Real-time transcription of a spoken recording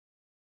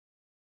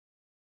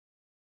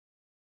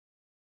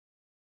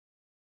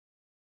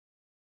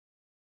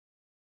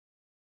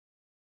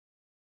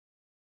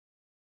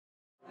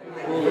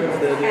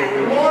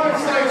Good morning,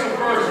 Saints of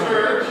First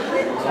Church.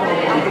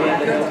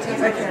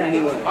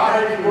 I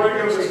hate to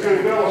break up this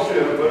good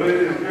fellowship, but it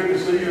is good to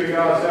see you in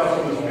God's house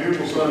on this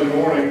beautiful Sunday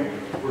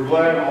morning. We're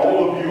glad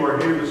all of you are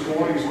here this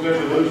morning,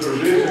 especially those who are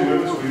visiting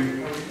with us.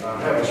 We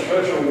have a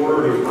special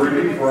word of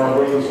greeting for our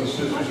brothers and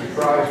sisters in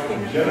Christ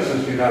from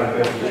Genesis United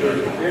Baptist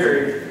Church of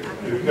Cary,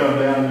 who've come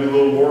down and do a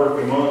little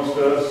work amongst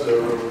us,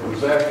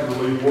 disaster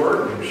relief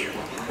work.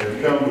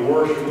 Have come to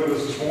worship with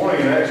us this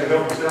morning and actually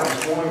help us out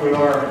this morning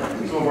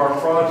with some of our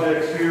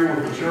projects here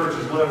with the church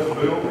has left the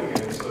building.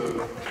 And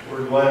so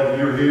we're glad that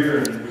you're here,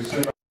 and we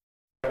send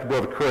our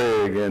Brother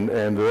Craig and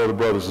the other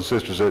brothers and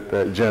sisters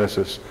at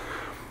Genesis.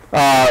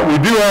 We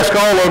do ask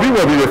all of you,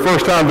 whether you're a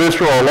first-time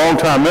visitor or a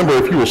long-time member,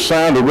 if you will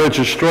sign the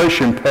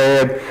registration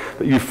pad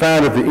that you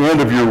find at the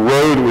end of your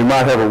row, that we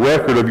might have a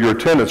record of your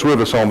attendance with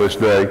us on this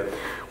day.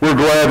 We're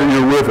glad that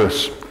you're with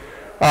us.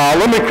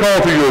 Let me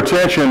call to your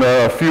attention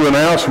a few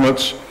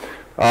announcements.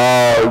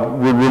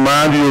 Would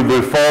remind you of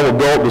the fall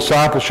adult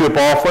discipleship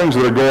offerings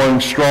that are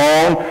going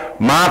strong.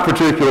 My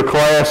particular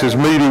class is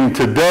meeting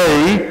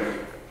today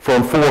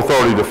from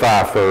 4:30 to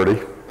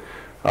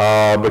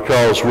 5:30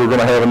 because we're going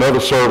to have another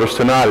service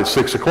tonight at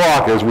 6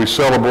 o'clock as we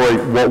celebrate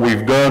what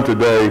we've done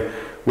today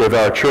with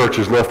our Church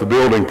Has Left the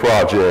Building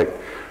project.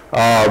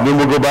 Then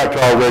we'll go back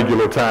to our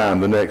regular time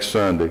the next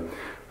Sunday.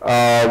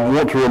 I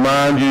want to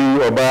remind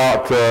you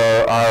about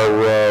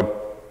our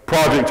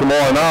project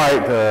tomorrow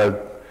night.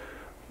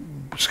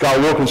 Scott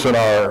Wilkinson,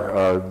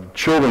 our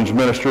children's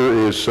minister,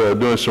 is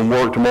doing some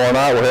work tomorrow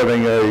night. We're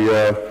having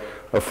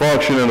a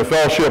function in the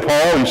fellowship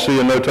hall. You see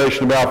a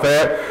notation about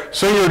that.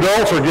 Senior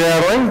adults are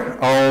gathering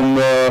on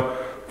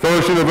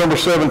Thursday, November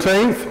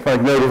 17th.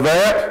 Make note of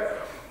that.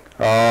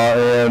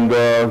 And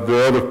there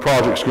are other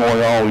projects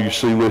going on you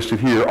see listed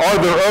here. Are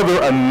there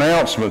other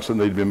announcements that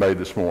need to be made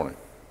this morning?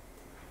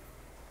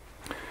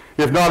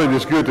 If not, it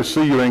is good to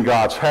see you in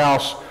God's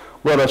house.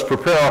 Let us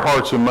prepare our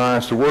hearts and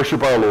minds to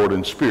worship our Lord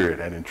in spirit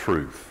and in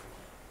truth.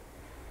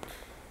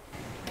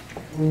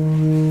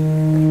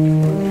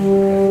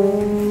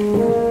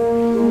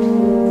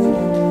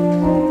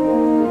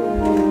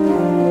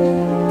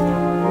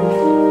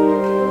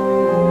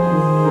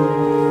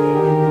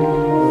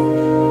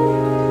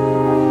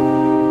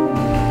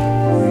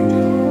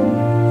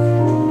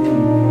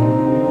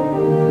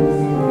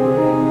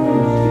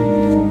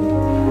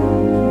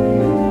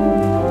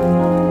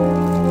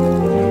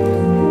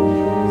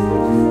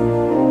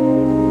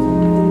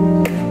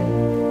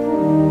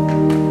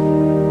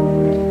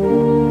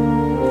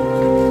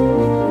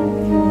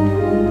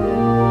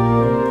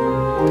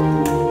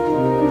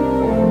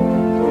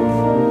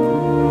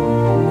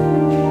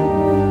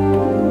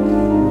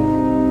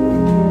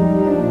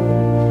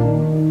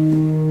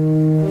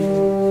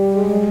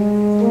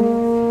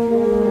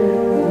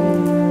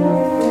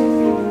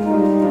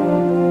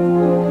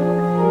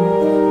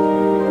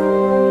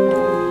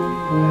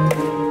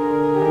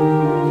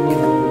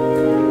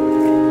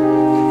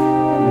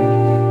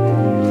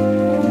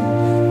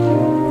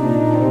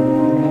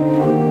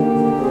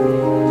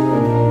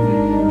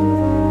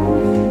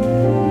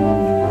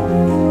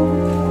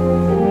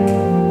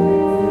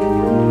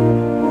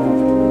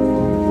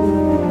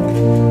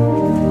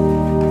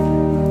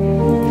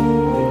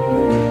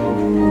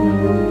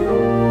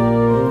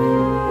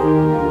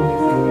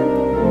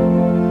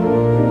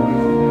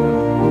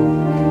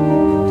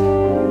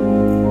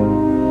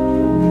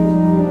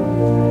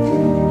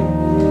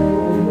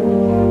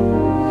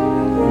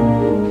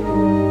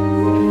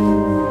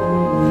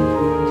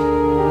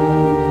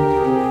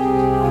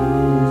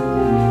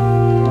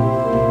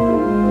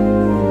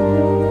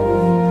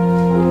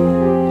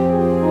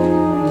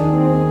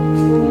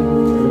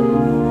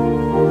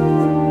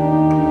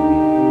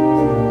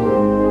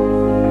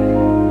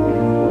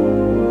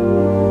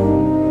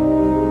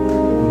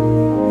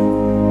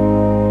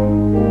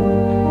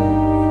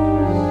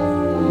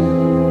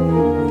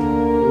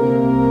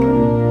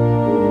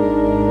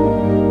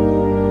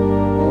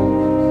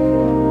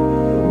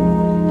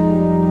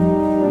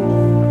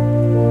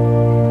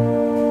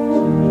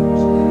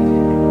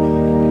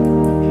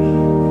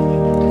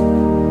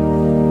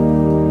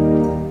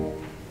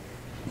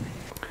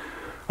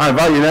 I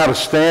invite you now to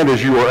stand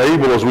as you are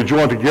able as we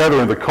join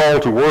together in the call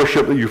to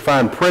worship that you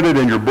find printed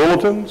in your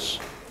bulletins.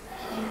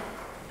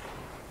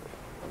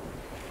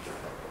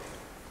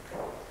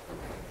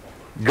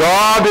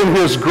 God in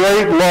his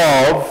great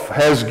love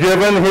has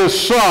given his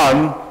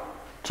Son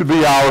to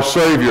be our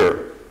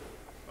Savior.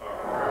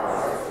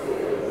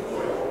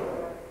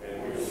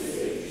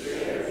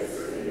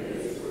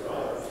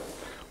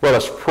 Let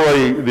us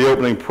pray the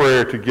opening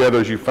prayer together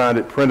as you find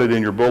it printed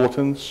in your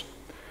bulletins.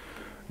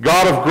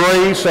 God of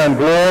grace and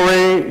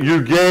glory,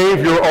 you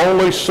gave your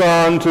only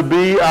Son to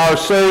be our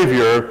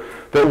Savior,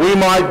 that we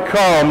might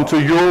come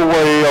to your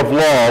way of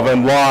love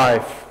and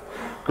life.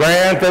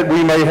 Grant that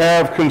we may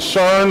have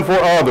concern for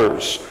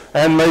others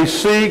and may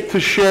seek to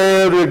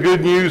share the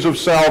good news of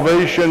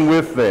salvation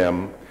with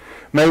them.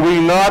 May we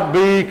not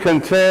be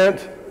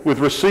content with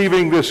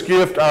receiving this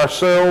gift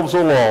ourselves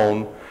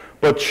alone,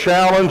 but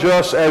challenge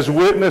us as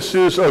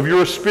witnesses of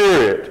your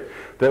Spirit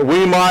that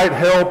we might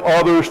help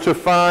others to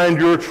find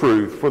your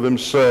truth for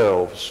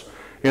themselves.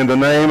 In the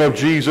name of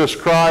Jesus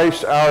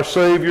Christ, our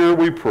Savior,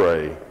 we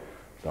pray.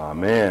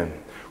 Amen.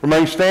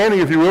 Remain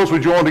standing, if you will, as we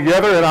join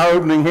together in our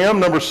opening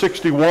hymn, number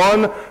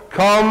 61,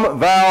 Come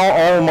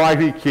Thou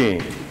Almighty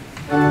King.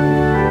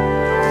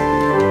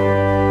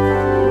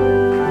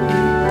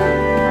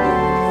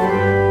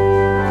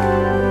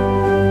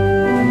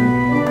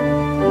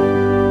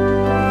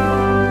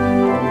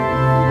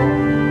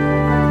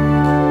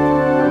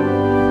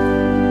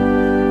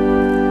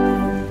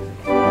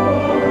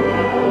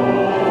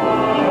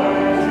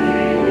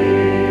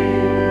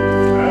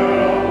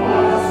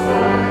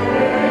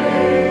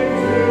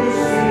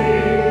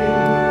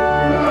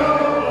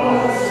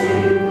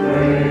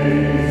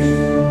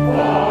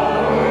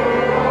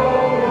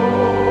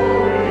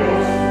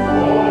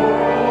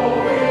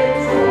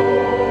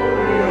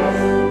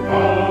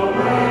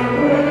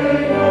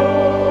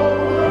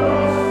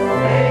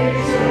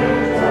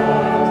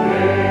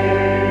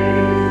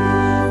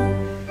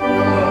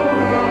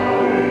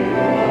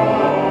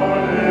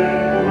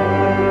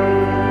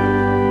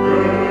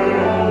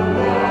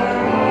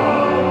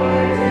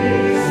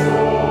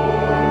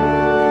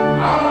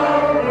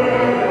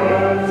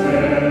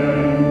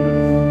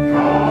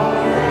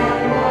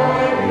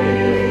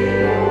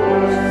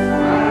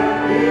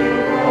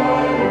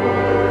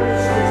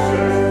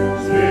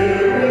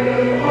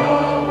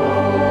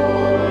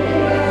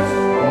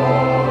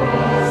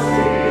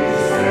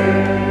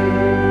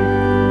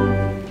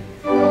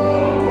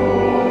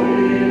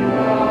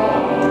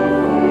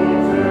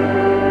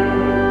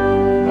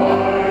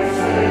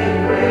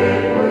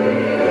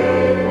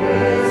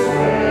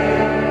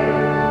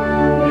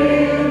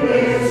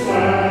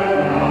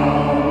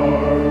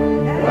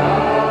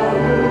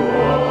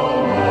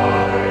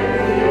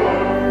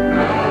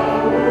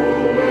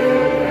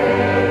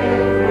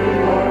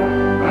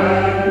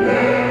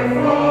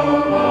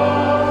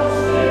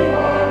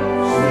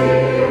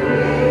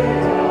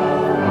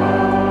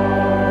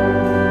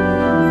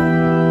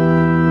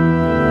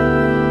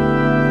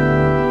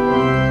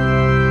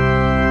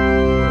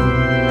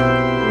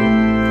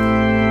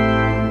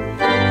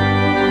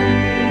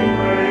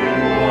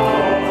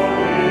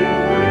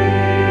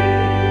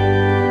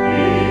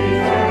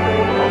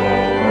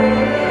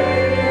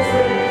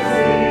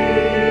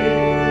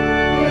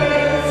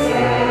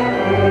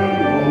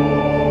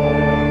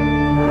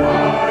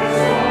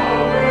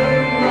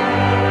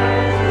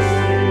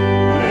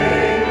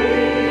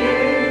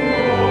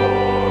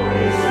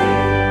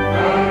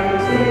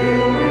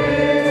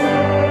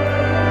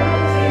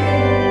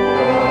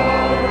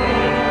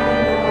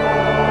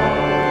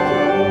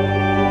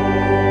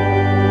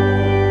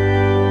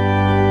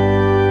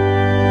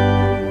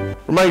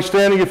 Remain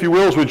standing, if you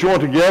will, as we join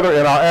together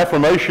in our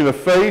affirmation of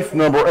faith,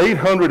 number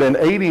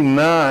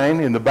 889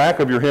 in the back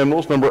of your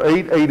hymnals, number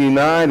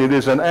 889. It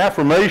is an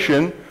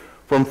affirmation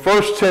from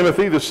 1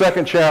 Timothy, the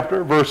 2nd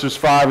chapter, verses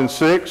 5 and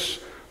 6,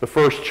 the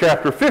 1st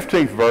chapter,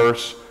 15th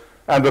verse,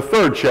 and the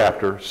 3rd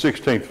chapter,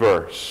 16th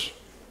verse.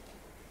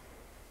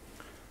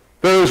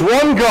 There is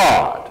one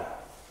God,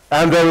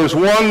 and there is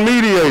one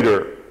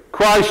mediator,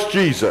 Christ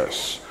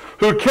Jesus,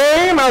 who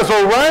came as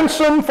a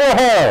ransom for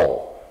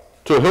all,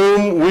 to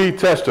whom we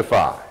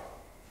testify.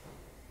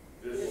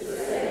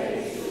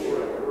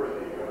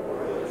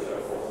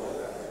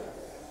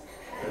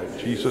 That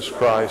Jesus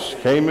Christ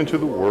came into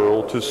the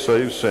world to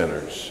save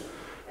sinners,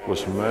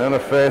 was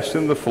manifest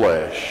in the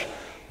flesh,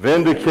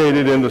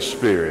 vindicated in the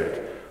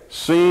Spirit,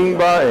 seen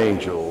by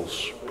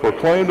angels,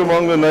 proclaimed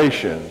among the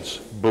nations,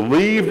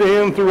 believed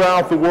in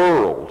throughout the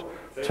world,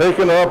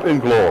 taken up in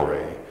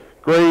glory.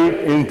 Great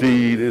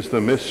indeed is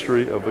the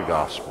mystery of the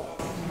gospel.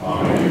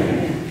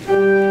 Amen.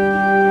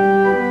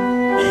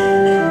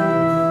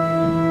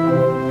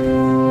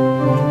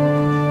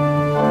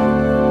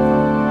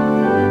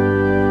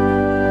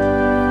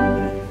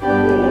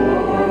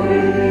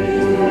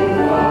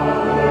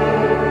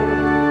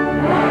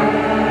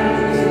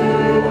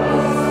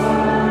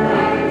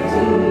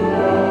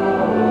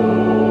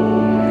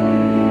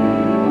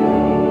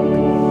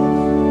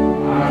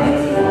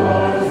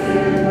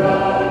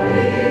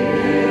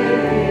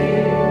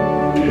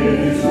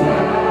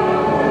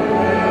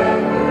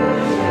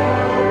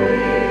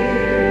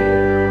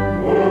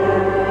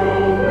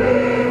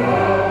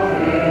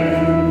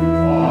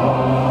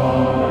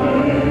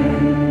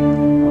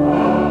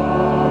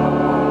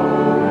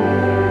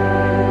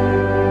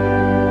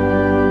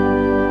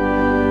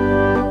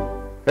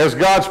 As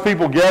God's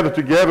people gather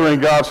together in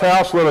God's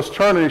house, let us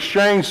turn and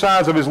exchange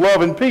signs of his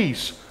love and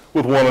peace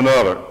with one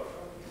another.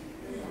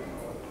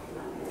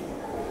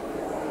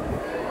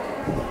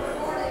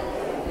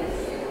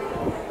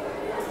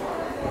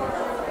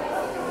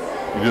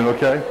 You doing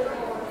okay?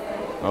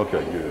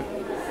 Okay, good.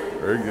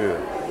 Very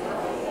good.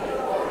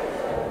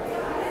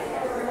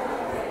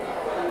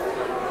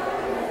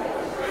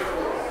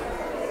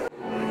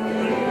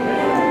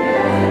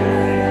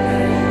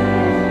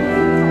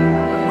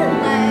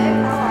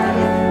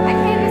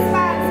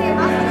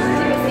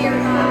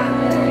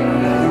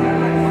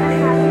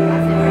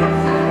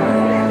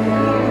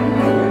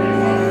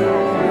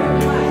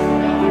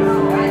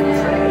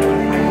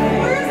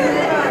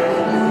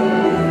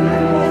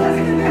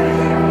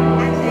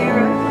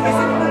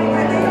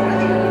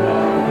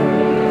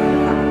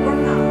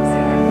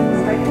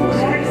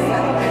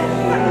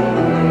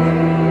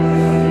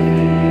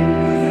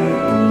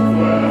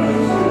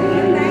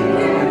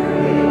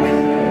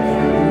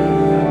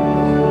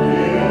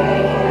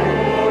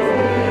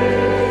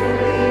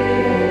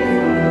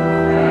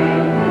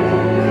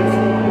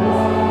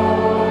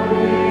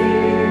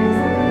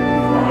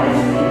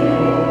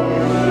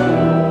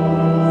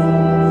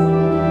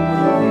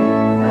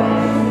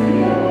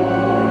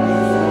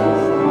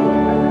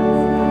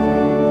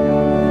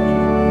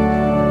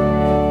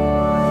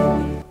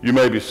 You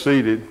may be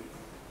seated.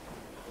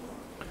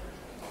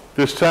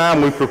 This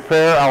time we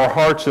prepare our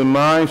hearts and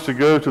minds to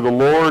go to the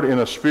Lord in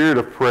a spirit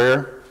of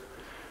prayer.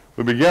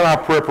 We begin our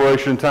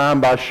preparation time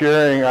by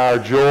sharing our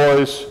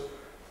joys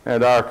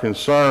and our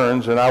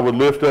concerns, and I would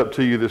lift up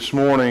to you this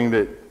morning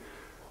that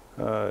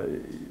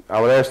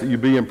I would ask that you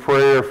be in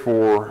prayer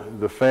for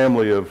the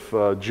family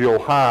of Jill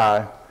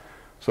High.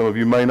 Some of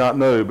you may not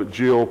know, but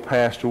Jill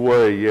passed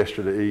away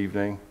yesterday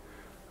evening,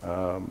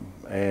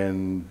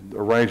 and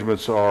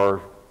arrangements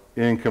are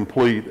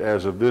incomplete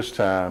as of this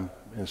time.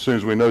 As soon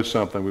as we know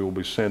something, we will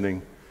be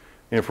sending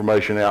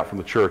information out from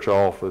the church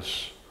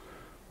office.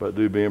 But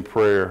do be in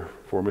prayer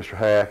for Mr.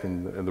 Hack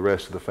and the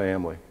rest of the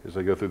family as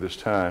they go through this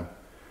time.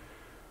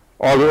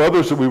 Are there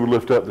others that we would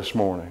lift up this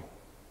morning?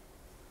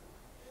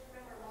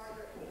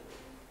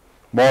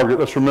 Margaret,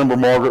 let's remember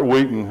Margaret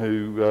Wheaton,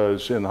 who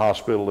is in the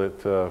hospital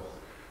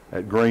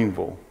at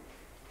Greenville.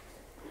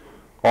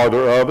 Are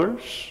there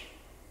others?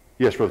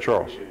 Yes, Brother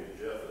Charles.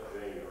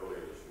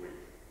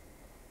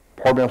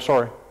 Pardon me, I'm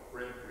sorry.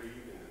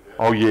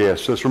 Oh,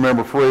 yes. Let's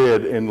remember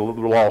Fred and the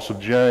loss of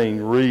Jane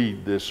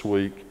Reed this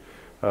week,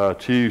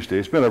 Tuesday.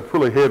 It's been a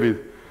really heavy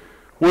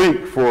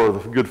week for the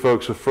good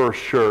folks of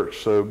First Church,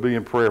 so be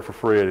in prayer for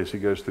Fred as he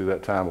goes through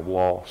that time of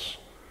loss.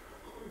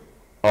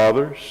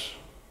 Others?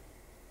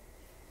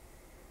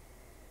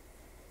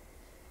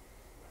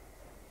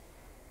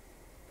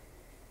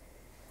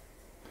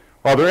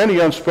 Are there any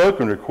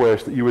unspoken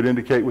requests that you would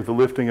indicate with the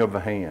lifting of the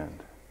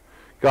hand?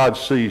 God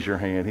sees your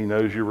hand. He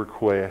knows your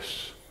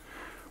requests.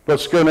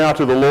 Let's go now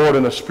to the Lord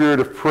in a spirit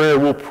of prayer.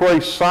 We'll pray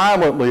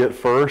silently at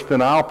first,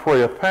 and I'll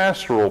pray a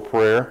pastoral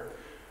prayer.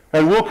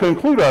 And we'll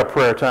conclude our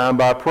prayer time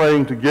by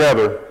praying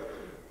together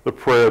the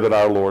prayer that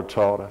our Lord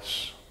taught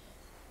us.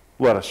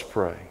 Let us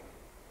pray.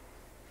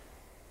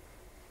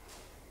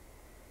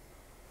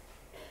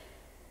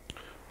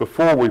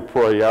 Before we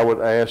pray, I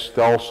would ask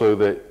also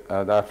that,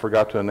 I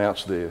forgot to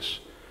announce this,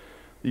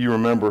 you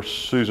remember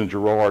Susan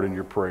Gerard in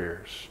your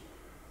prayers.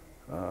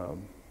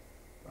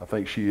 I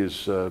think she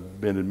has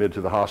been admitted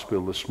to the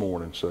hospital this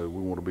morning, so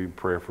we want to be in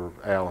prayer for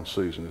Al and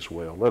Susan as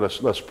well.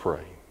 Let's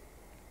pray.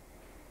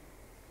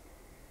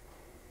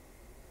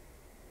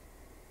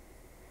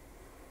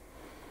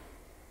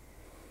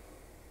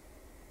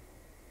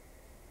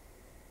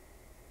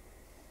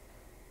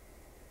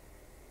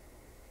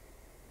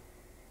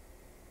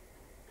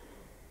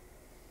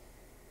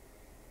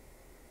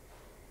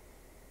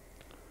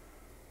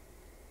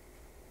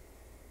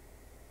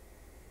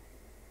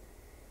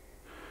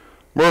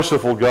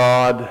 Merciful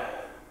God,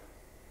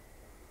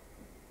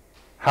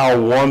 how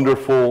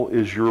wonderful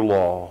is your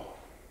law.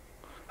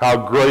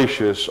 How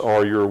gracious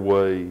are your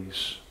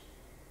ways.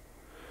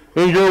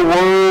 In your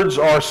words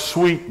are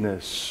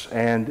sweetness,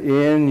 and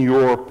in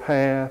your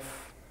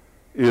path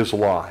is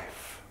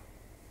life.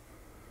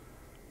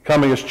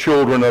 Coming as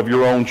children of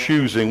your own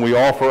choosing, we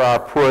offer our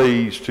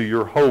praise to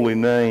your holy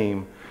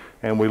name,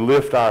 and we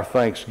lift our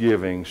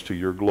thanksgivings to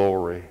your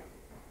glory.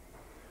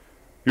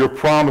 Your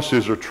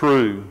promises are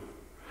true.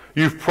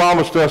 You've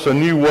promised us a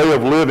new way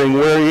of living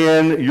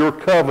wherein your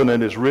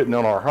covenant is written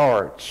on our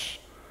hearts.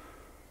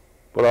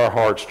 But our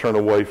hearts turn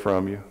away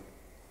from you.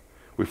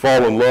 We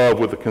fall in love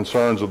with the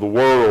concerns of the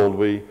world.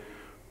 We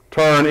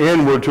turn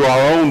inward to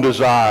our own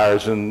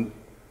desires, and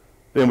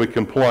then we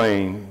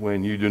complain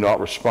when you do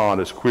not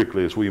respond as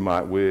quickly as we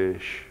might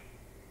wish.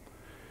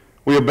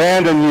 We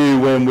abandon you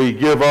when we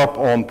give up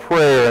on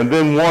prayer and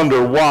then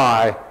wonder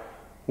why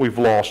we've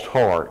lost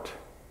heart.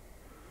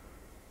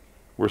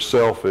 We're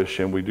selfish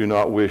and we do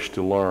not wish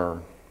to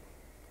learn.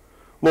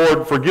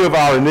 Lord, forgive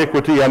our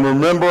iniquity and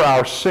remember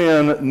our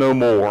sin no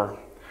more.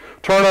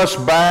 Turn us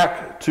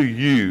back to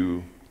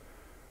you,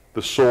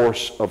 the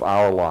source of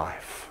our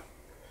life.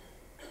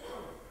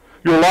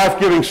 Your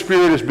life-giving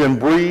Spirit has been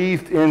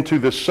breathed into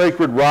the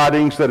sacred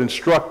writings that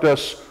instruct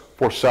us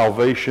for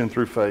salvation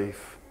through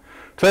faith.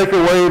 Take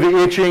away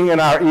the itching in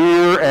our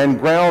ear and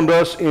ground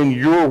us in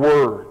your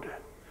word,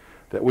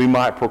 that we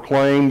might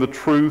proclaim the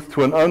truth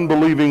to an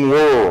unbelieving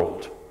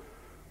world,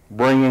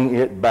 bringing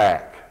it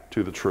back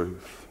to the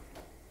truth.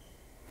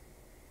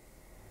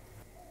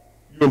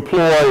 You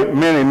employ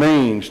many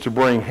means to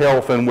bring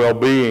health and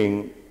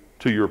well-being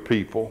to your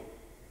people.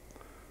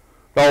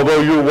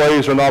 Although your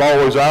ways are not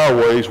always our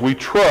ways, we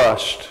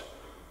trust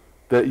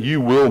that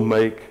you will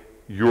make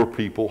your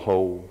people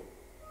whole.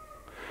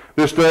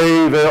 This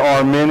day there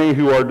are many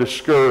who are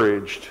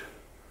discouraged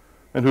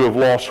and who have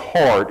lost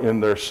heart in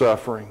their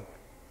suffering.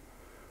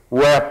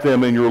 Wrap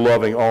them in your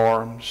loving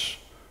arms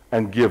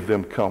and give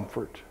them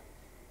comfort.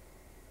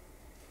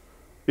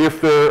 If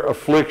their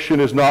affliction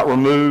is not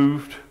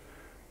removed,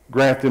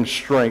 grant them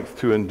strength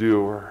to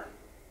endure.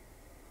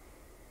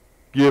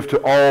 Give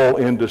to all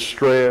in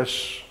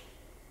distress,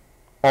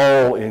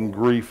 all in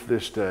grief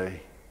this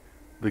day,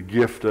 the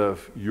gift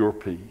of your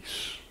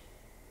peace.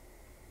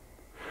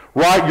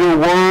 Write your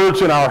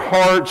words in our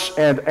hearts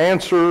and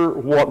answer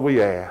what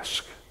we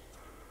ask.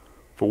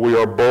 For we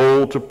are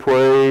bold to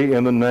pray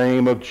in the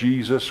name of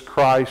Jesus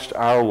Christ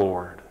our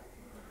Lord,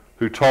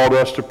 who taught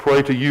us to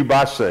pray to you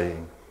by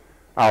saying,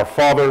 Our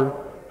Father,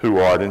 who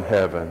art in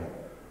heaven,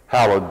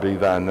 hallowed be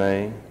thy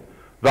name.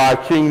 Thy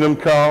kingdom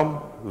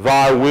come,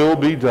 thy will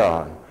be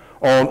done,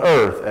 on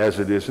earth as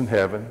it is in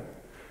heaven.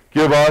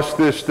 Give us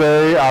this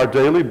day our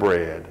daily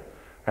bread,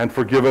 and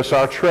forgive us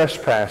our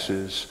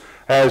trespasses,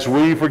 as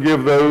we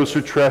forgive those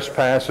who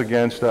trespass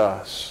against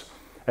us.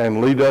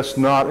 And lead us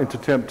not into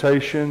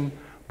temptation,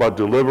 but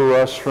deliver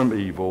us from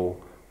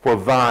evil. For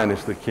thine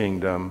is the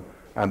kingdom,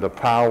 and the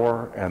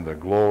power, and the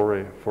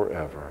glory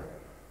forever.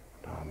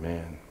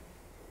 Amen.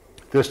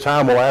 This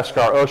time we'll ask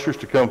our ushers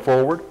to come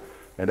forward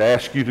and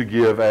ask you to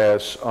give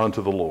as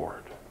unto the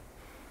Lord.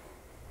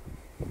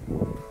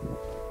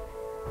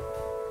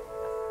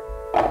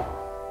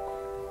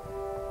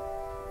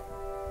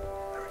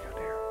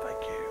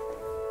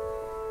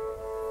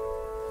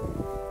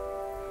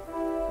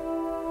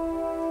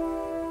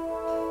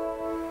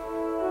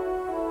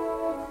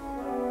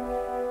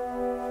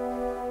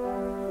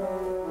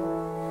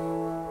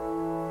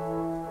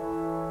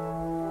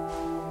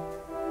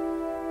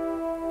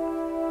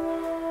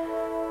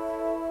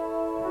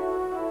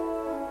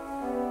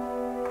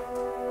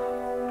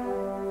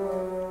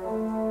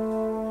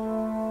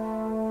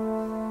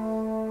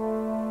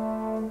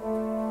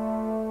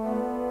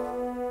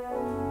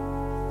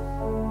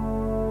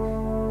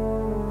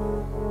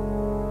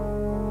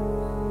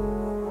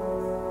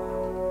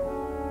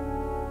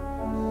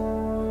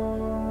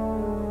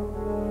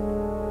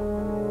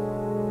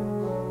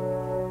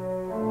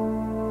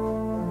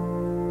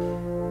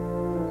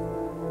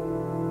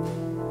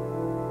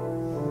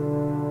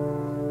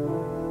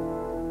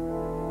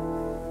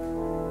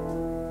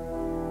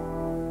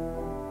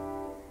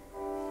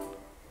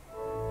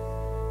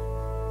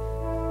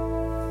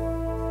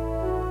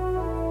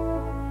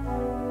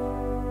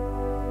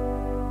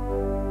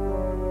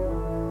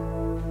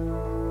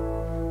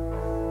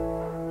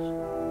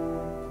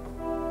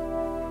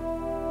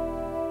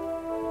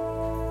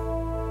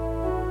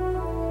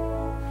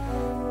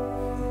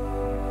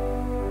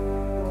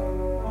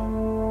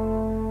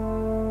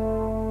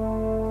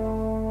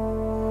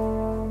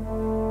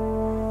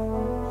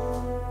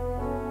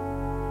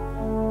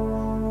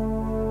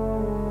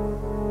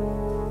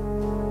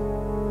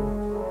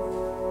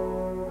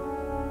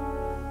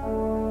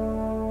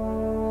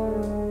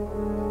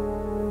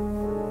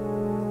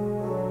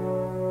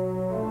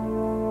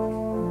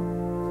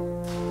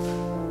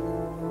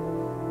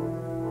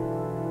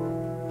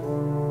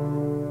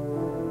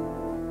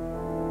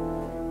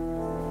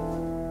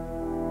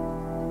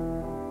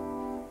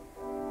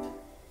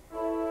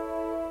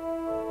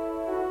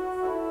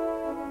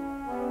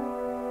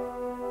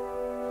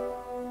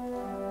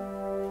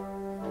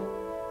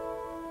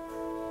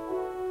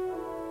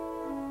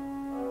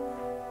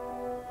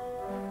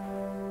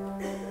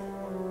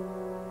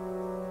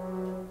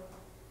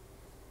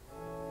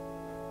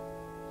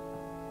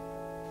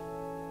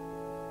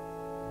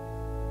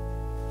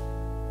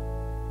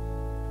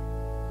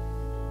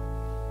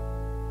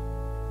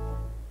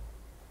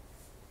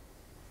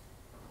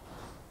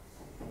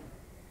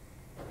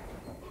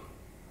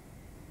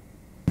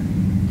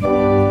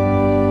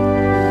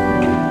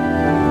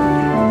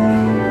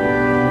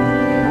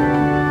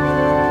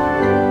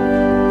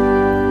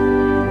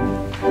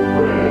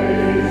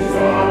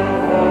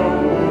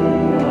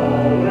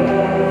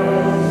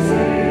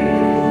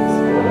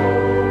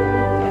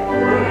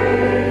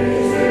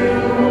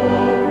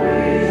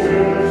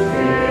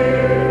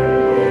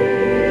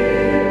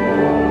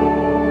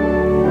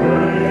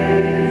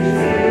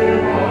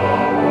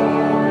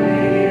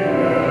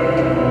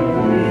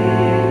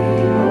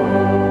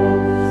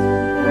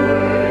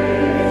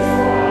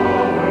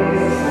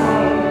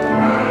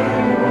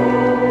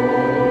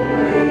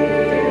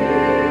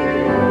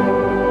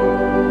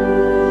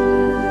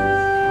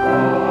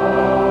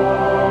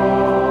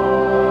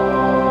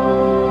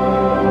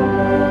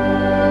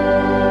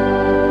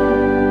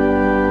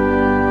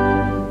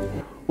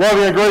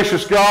 Loving and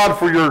gracious God,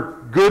 for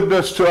your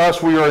goodness to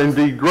us, we are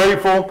indeed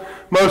grateful.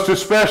 Most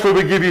especially,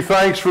 we give you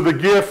thanks for the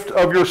gift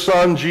of your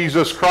Son,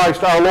 Jesus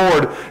Christ, our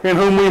Lord, in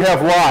whom we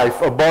have life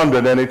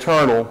abundant and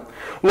eternal.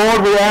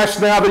 Lord, we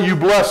ask now that you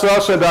bless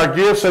us and our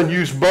gifts and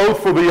use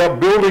both for the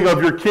upbuilding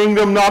of your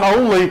kingdom, not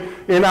only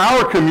in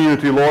our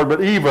community, Lord,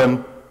 but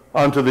even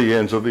unto the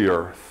ends of the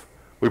earth.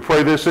 We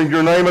pray this in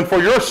your name and for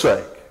your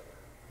sake.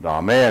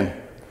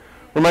 Amen.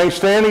 Remain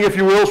standing, if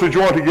you will, as we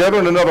join together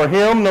in another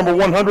hymn, number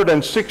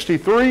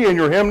 163 in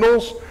your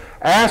hymnals,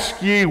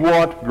 Ask Ye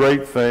What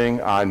Great Thing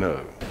I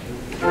Know.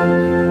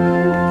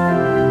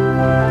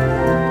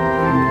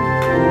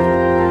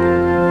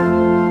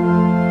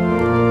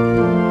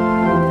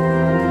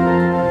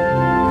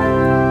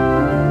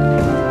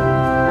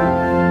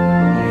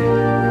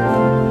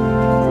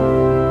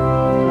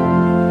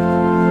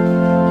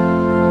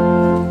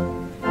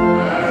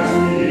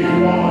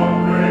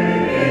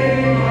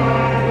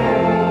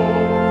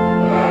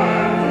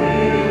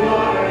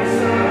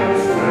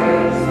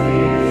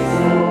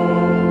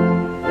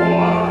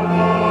 What the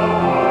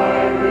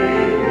high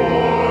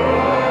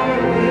reward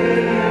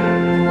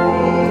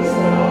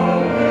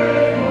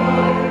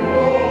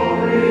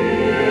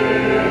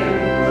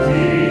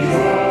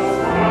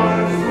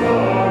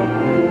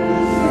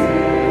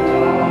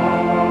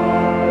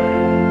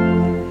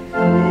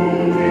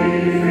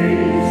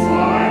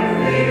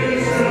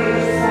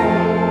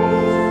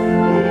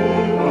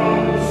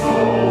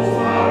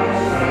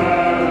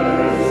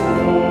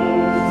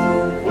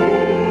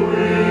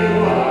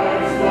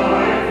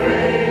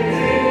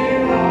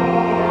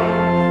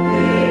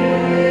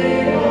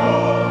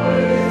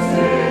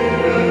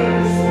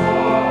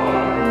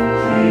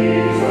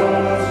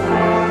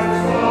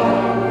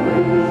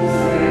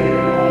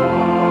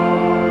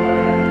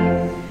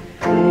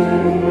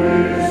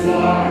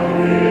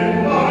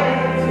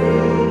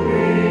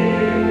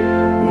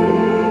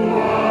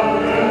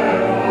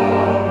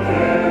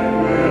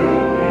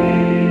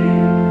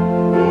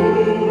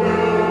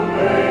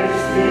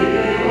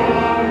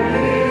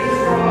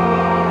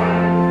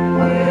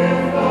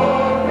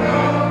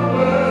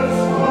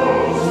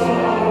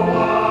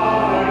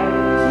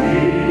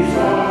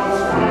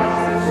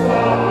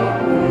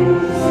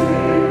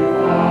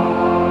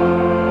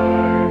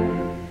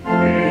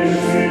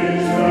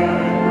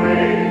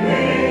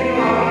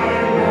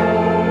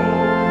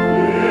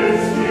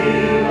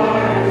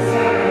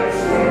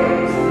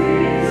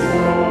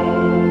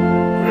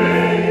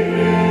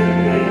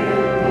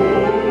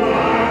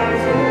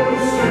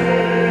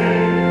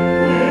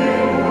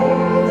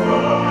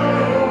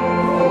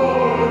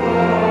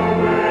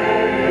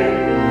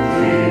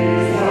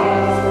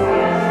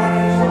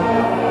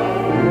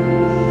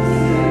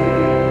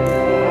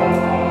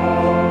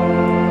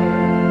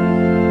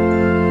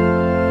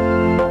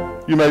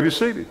You may be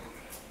seated.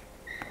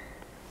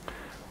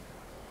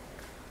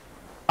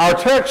 Our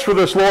text for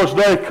this Lord's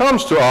Day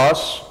comes to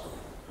us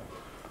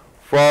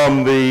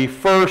from the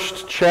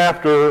first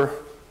letter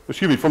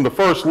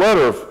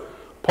of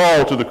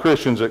Paul to the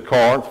Christians at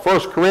Corinth, 1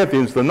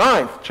 Corinthians, the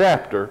 9th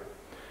chapter.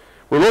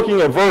 We're looking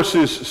at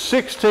verses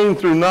 16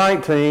 through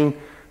 19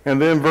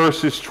 and then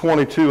verses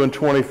 22 and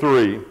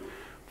 23.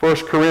 1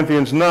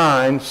 Corinthians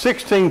 9,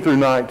 16 through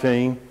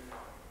 19,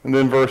 and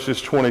then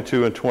verses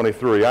 22 and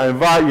 23. I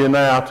invite you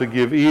now to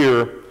give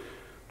ear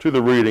to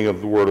the reading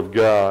of the Word of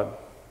God.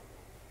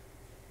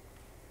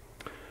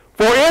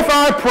 For if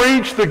I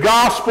preach the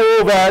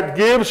gospel, that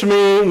gives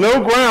me no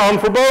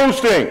ground for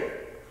boasting,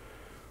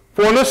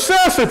 for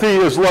necessity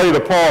is laid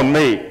upon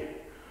me.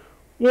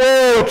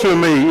 Woe to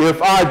me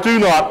if I do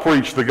not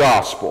preach the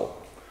gospel.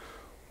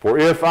 For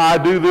if I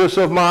do this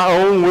of my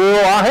own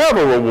will, I have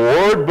a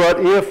reward, but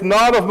if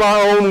not of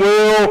my own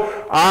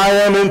will, I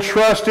am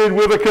entrusted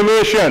with a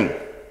commission.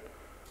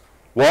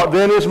 What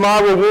then is my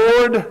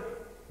reward?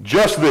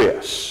 Just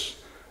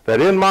this,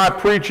 that in my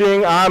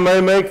preaching I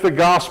may make the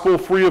gospel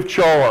free of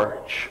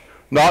charge,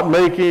 not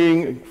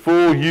making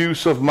full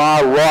use of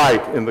my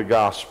right in the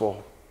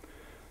gospel.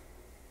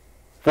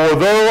 For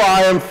though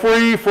I am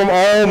free from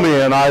all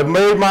men, I have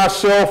made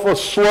myself a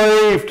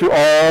slave to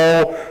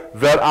all,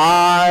 that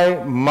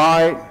I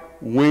might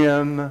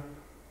win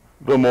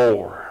the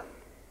more.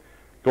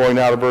 Going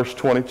now to verse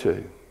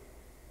 22.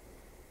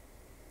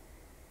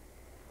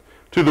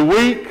 To the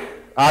weak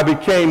I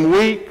became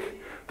weak,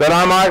 that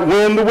I might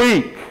win the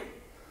weak.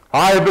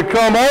 I have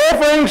become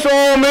all things to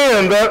all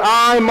men, that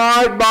I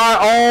might by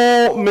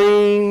all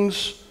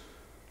means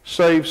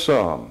save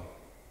some.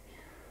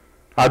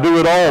 I do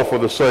it all for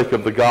the sake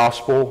of the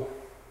gospel,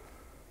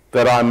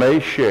 that I may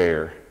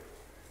share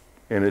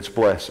in its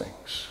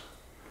blessings.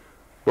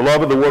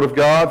 Beloved, the Word of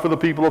God for the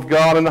people of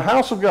God in the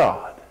house of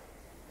God.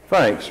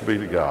 Thanks be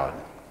to God.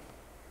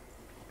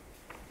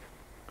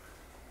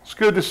 It's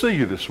good to see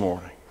you this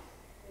morning.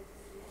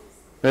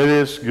 It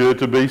is good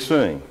to be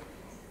seen.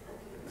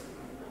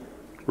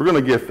 We're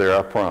going to get there,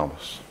 I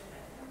promise.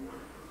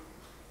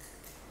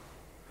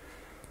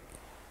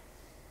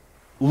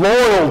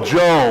 Loyal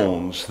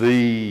Jones,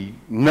 the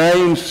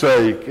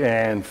namesake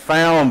and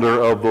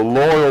founder of the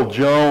Loyal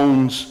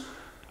Jones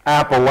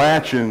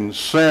Appalachian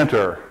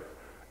Center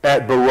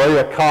at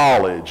Berea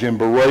College in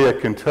Berea,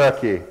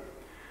 Kentucky,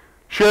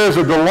 shares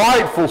a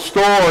delightful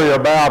story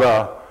about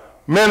a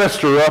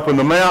minister up in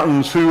the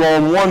mountains who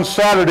on one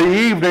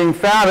Saturday evening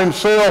found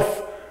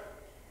himself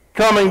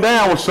coming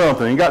down with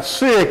something. He got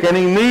sick and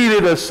he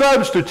needed a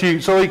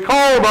substitute, so he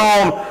called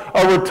on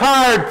a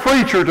retired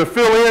preacher to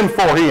fill in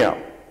for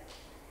him.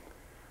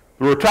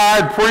 The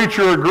retired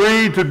preacher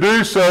agreed to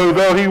do so,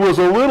 though he was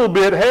a little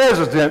bit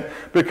hesitant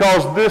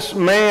because this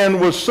man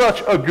was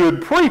such a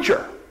good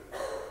preacher.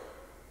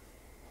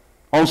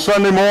 On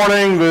Sunday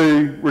morning,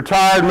 the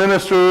retired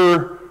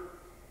minister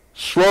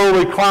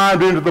slowly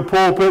climbed into the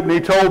pulpit and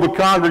he told the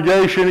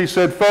congregation, he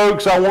said,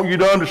 "Folks, I want you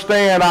to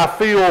understand I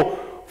feel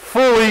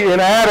fully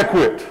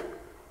inadequate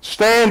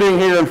standing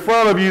here in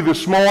front of you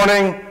this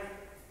morning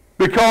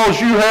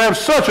because you have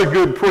such a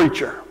good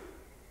preacher.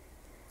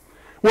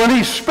 When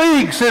he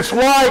speaks, it's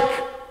like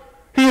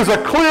he is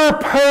a clear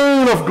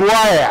pane of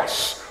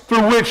glass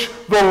through which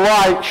the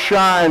light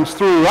shines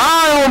through.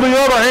 I, on the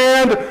other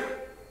hand,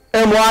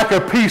 am like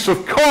a piece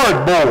of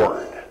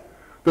cardboard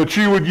that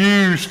you would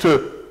use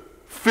to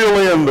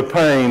fill in the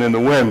pane in the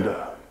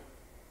window."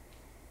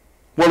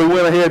 Well, he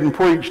went ahead and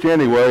preached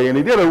anyway, and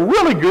he did a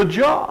really good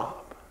job.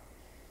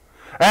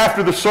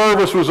 After the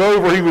service was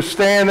over, he was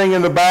standing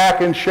in the back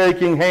and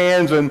shaking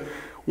hands, and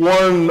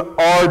one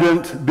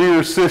ardent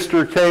dear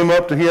sister came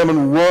up to him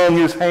and wrung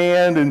his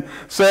hand and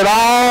said,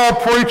 "Oh,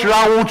 preacher,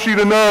 I want you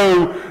to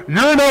know,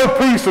 you're no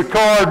piece of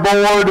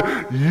cardboard,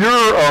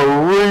 you're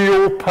a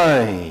real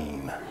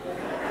pain."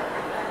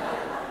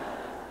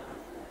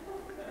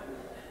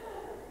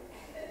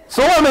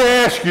 So let me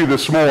ask you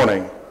this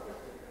morning,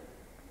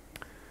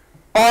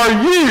 are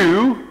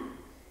you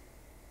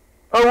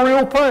a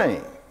real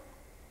pain?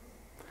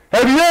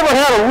 Have you ever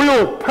had a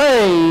real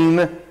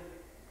pain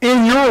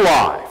in your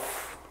life?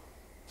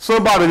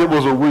 Somebody that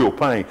was a real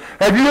pain.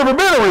 Have you ever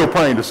been a real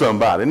pain to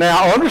somebody?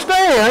 Now,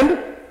 understand,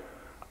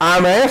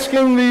 I'm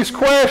asking these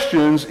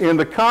questions in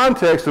the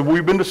context that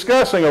we've been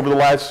discussing over the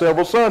last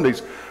several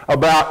Sundays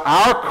about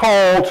our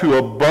call to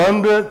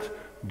abundant,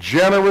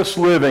 generous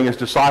living as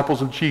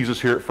disciples of Jesus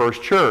here at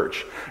First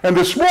Church. And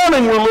this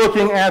morning we're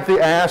looking at the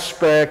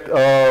aspect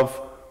of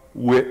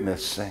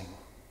witnessing.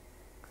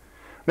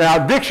 Now,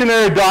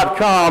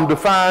 dictionary.com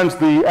defines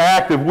the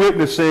act of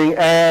witnessing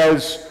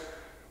as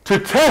to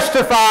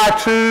testify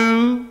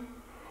to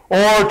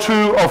or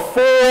to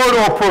afford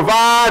or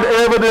provide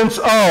evidence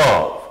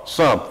of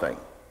something.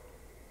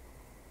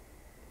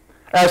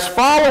 As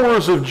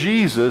followers of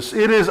Jesus,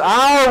 it is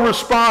our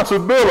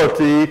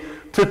responsibility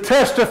to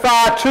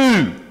testify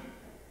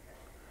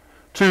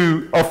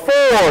to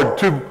afford,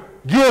 to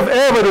give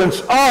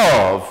evidence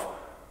of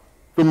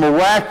the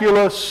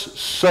miraculous,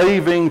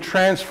 saving,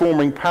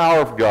 transforming power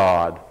of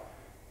God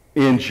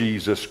in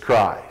Jesus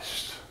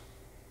Christ.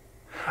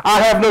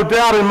 I have no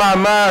doubt in my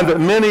mind that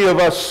many of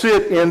us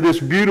sit in this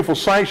beautiful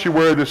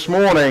sanctuary this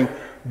morning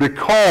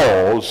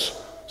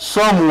because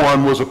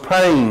someone was a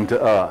pain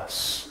to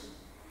us.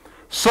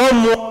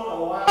 Someone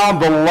allowed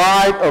the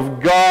light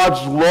of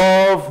God's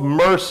love,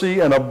 mercy,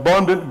 and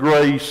abundant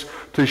grace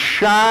to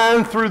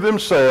shine through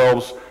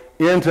themselves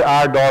into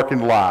our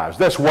darkened lives.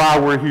 That's why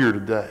we're here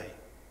today.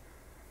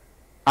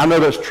 I know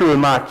that's true in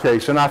my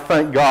case, and I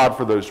thank God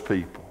for those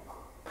people.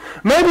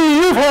 Maybe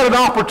you've had an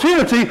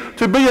opportunity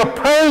to be a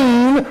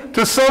pain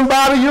to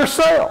somebody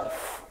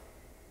yourself.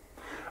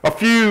 A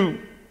few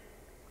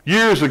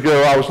years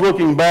ago, I was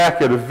looking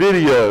back at a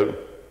video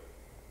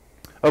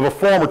of a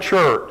former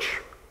church,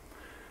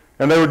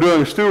 and they were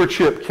doing a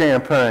stewardship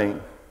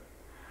campaign.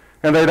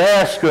 And they'd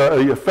asked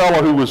a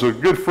fellow who was a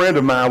good friend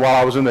of mine while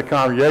I was in the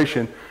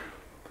congregation,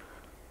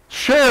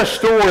 share a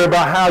story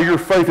about how your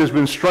faith has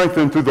been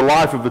strengthened through the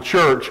life of the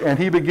church. And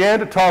he began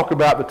to talk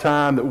about the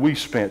time that we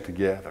spent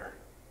together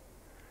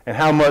and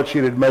how much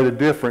it had made a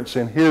difference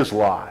in his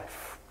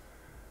life.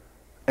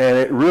 And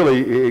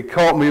it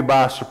caught me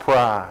by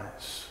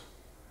surprise.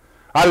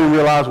 I didn't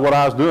realize what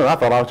I was doing. I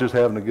thought I was just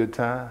having a good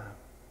time.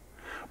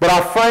 But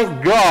I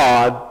thank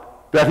God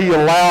that he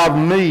allowed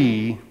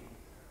me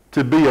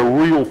to be a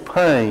real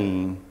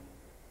pain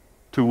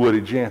to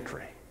Woody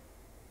Gentry.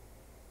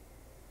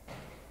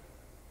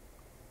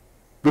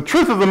 The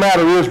truth of the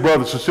matter is,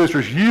 brothers and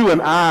sisters, you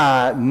and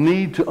I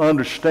need to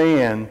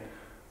understand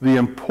the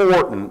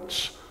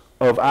importance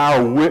of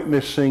our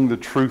witnessing the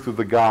truth of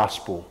the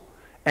gospel.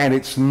 And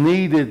it's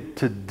needed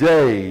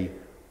today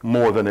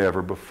more than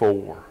ever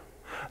before.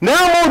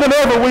 Now more than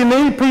ever, we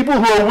need people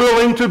who are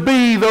willing to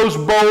be those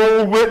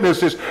bold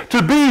witnesses,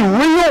 to be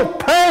real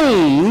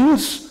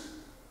pains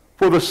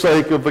for the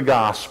sake of the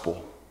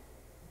gospel.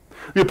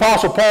 The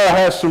Apostle Paul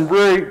has some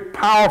very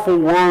powerful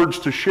words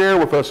to share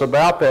with us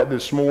about that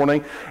this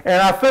morning,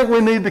 and I think we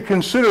need to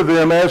consider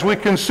them as we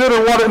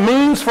consider what it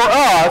means for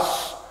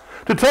us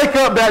to take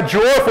up that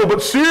joyful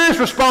but serious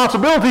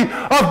responsibility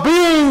of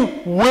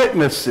being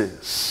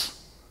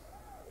witnesses,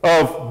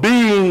 of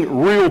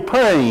being real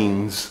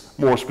pains,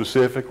 more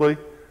specifically,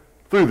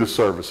 through the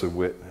service of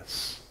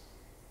witness.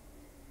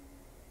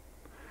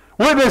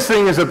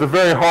 Witnessing is at the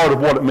very heart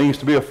of what it means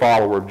to be a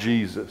follower of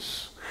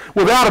Jesus.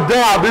 Without a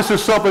doubt, this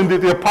is something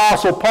that the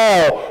Apostle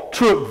Paul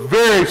took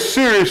very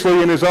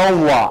seriously in his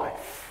own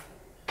life.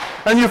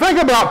 And you think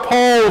about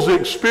Paul's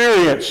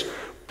experience.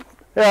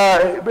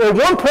 At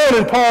one point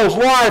in Paul's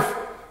life,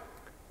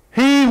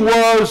 he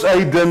was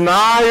a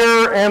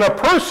denier and a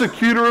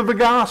persecutor of the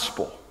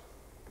gospel.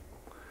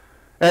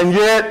 And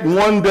yet,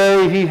 one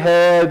day he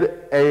had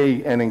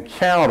an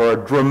encounter,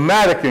 a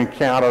dramatic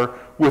encounter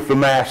with the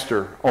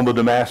Master on the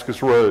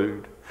Damascus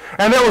Road.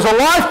 And that was a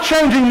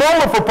life-changing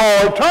moment for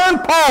Paul. It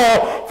turned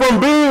Paul from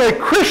being a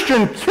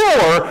Christian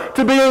killer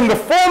to being the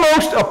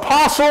foremost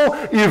apostle,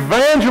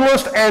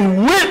 evangelist,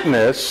 and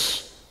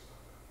witness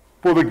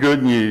for the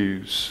good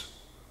news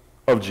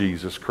of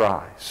Jesus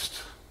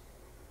Christ.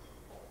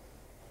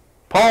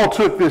 Paul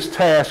took this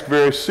task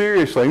very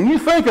seriously. And you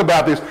think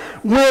about this.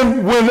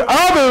 When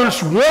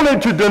others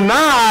wanted to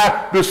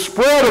deny the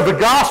spread of the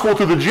gospel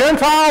to the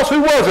Gentiles,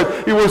 who was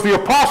it? It was the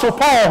Apostle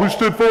Paul who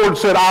stood forward and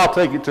said, I'll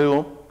take it to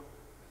them.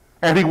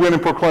 And he went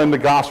and proclaimed the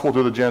gospel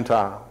to the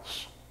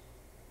Gentiles.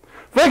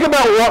 Think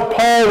about what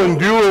Paul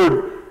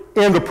endured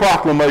in the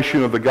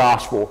proclamation of the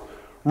gospel.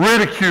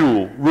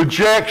 Ridicule,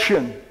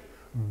 rejection,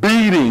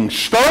 beating,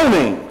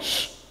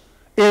 stonings,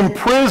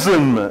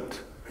 imprisonment,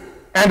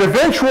 and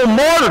eventual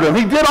martyrdom.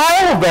 He did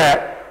all of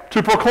that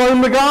to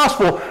proclaim the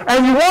gospel.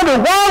 And you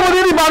wonder, why would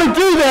anybody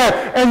do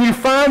that? And you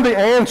find the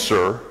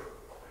answer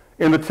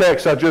in the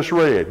text I just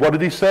read. What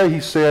did he say? He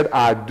said,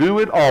 I do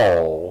it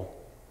all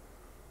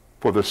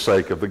for the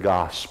sake of the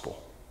gospel.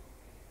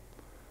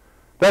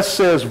 That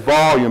says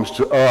volumes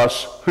to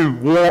us who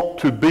want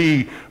to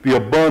be the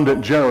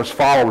abundant, generous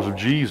followers of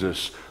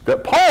Jesus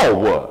that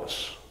Paul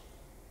was.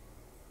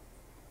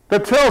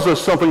 That tells us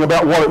something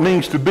about what it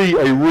means to be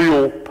a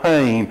real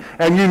pain.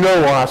 And you know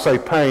when I say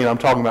pain, I'm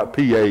talking about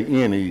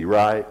P-A-N-E,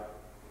 right?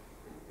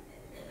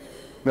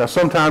 Now,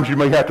 sometimes you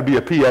may have to be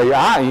a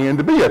P-A-I-N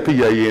to be a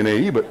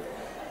P-A-N-E, but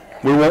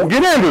we won't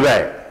get into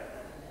that.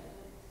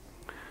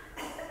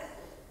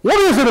 What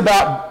is it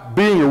about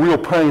being a real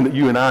pain that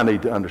you and I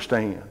need to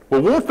understand?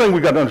 Well, one thing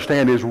we've got to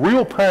understand is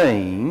real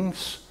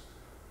pains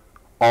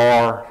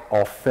are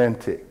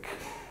authentic.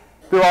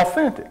 They're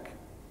authentic.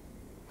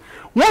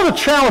 One of the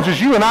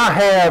challenges you and I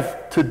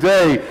have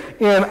today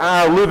in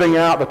our living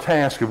out the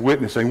task of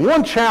witnessing,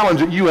 one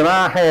challenge that you and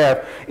I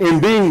have in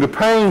being the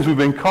pains we've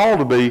been called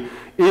to be,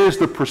 is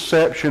the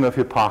perception of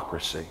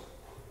hypocrisy.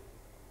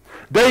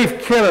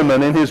 Dave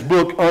Kinnaman, in his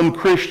book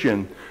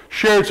Unchristian,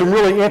 shared some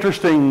really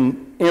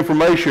interesting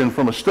information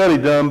from a study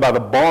done by the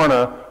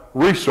Barna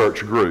Research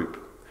Group.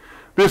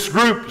 This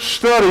group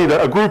studied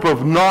a group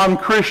of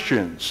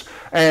non-Christians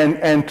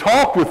and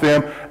talked with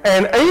them,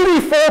 and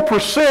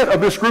 84% of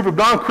this group of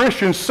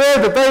non-Christians said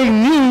that they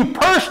knew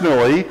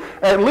personally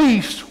at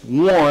least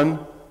one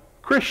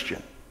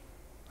Christian.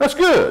 That's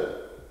good.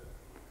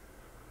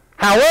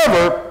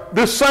 However,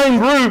 this same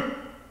group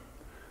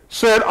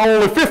said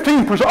only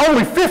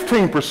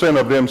 15%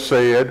 of them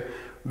said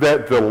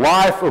that the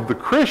life of the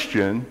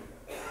Christian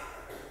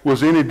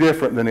was any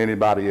different than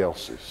anybody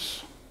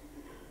else's.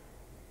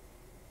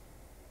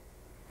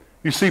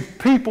 You see,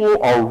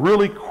 people are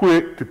really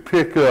quick to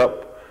pick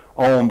up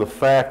on the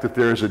fact that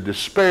there's a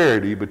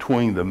disparity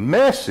between the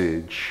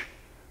message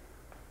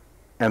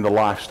and the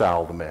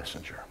lifestyle of the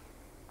messenger.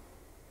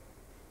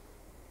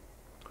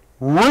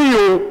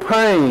 Real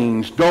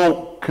pains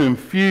don't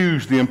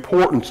confuse the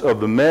importance of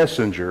the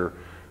messenger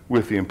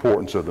with the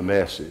importance of the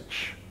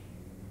message.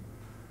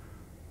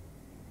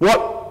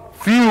 What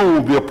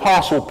fueled the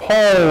Apostle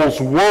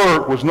Paul's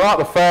work was not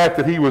the fact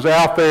that he was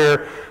out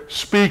there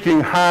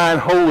speaking high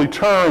and holy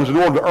terms in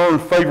order to earn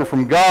favor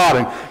from God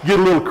and get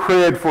a little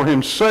cred for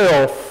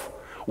himself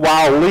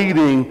while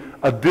leading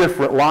a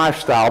different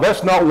lifestyle.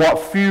 That's not what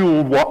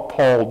fueled what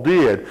Paul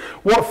did.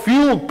 What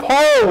fueled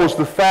Paul was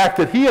the fact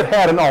that he had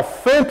had an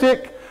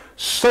authentic,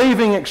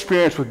 saving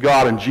experience with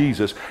God and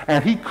Jesus,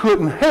 and he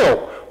couldn't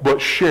help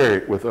but share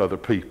it with other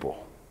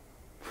people.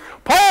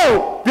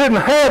 Paul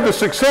didn't have the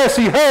success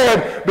he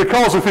had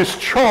because of his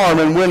charm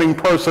and winning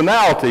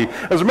personality.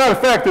 As a matter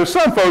of fact, there's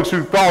some folks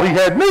who thought he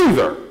had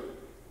neither.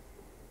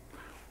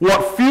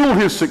 What fueled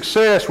his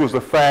success was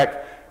the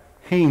fact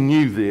he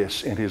knew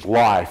this in his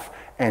life,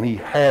 and he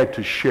had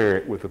to share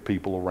it with the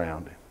people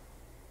around him.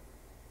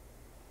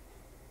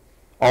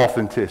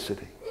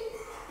 Authenticity.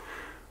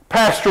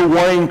 Pastor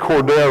Wayne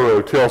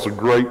Cordero tells a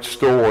great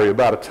story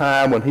about a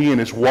time when he and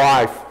his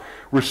wife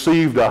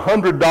received a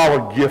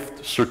 $100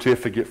 gift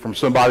certificate from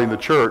somebody in the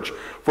church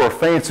for a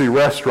fancy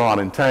restaurant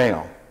in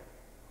town.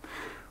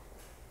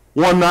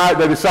 One night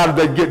they decided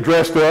they'd get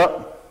dressed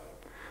up.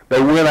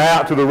 They went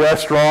out to the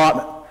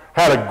restaurant,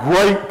 had a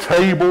great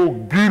table,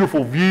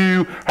 beautiful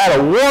view, had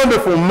a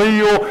wonderful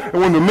meal, and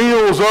when the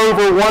meal was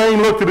over,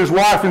 Wayne looked at his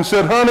wife and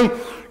said, "Honey,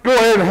 go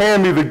ahead and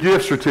hand me the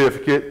gift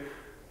certificate."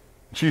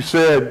 She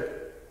said,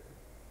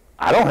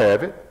 "I don't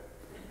have it.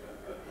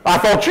 I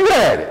thought you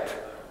had it."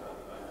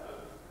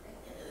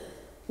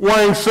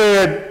 Wayne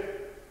said,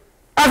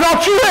 "I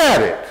thought you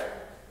had it.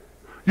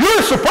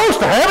 You're supposed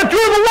to have it.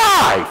 You're the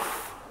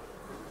wife."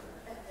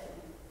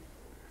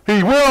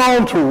 He went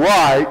on to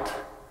write,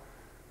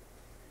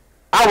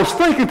 "I was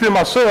thinking to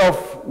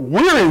myself,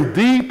 we're in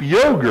deep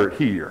yogurt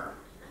here.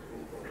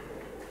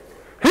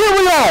 Here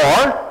we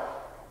are.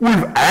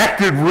 We've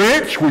acted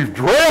rich. We've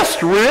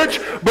dressed rich.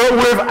 But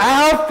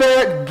without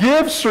that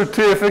gift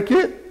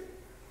certificate,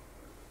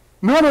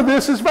 none of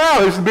this is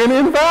valid. It's been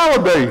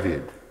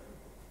invalidated."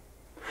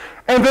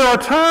 And there are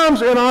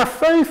times in our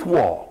faith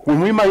walk when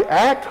we may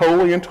act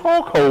holy and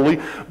talk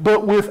holy,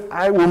 but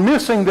we're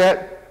missing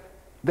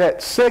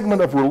that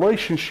segment of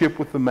relationship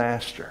with the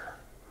Master.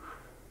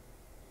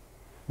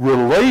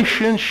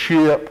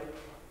 Relationship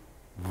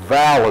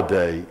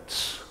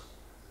validates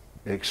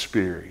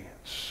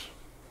experience.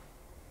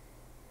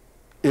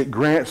 It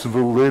grants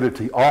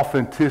validity,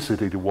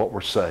 authenticity to what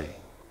we're saying.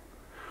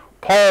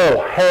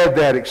 Paul had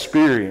that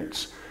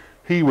experience.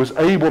 He was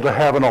able to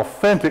have an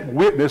authentic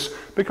witness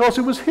because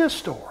it was his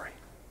story.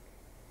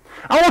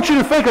 I want you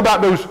to think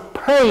about those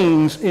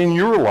pains in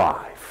your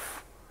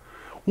life.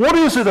 What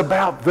is it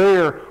about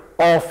their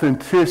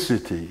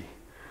authenticity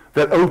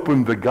that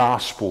opened the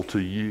gospel to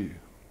you?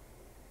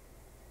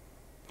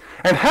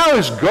 And how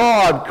is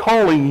God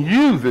calling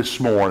you this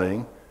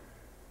morning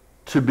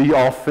to be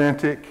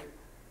authentic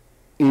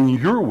in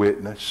your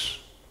witness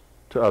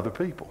to other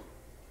people?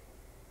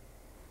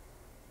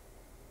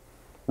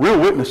 Real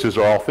witnesses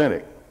are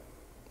authentic.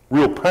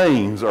 Real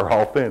pains are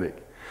authentic.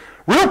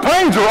 Real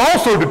pains are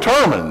also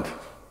determined.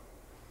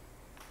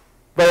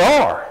 They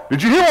are.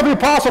 Did you hear what the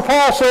Apostle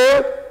Paul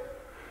said?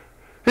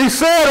 He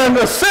said, "A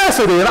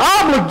necessity, an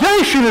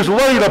obligation is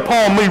laid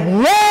upon me.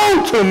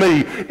 Woe to me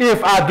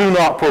if I do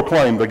not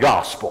proclaim the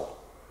gospel.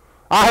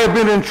 I have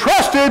been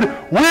entrusted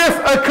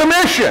with a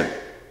commission."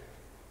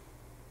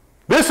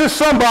 This is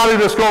somebody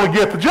that's going to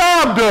get the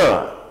job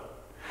done.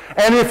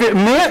 And if it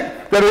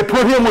meant that it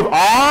put him with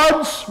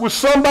odds with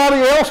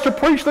somebody else to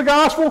preach the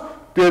gospel,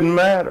 didn't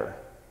matter.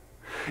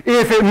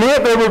 If it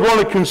meant they were going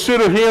to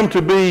consider him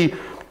to be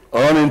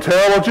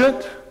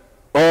unintelligent,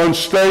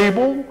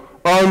 unstable,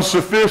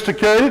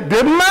 unsophisticated,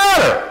 didn't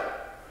matter.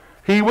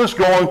 He was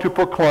going to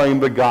proclaim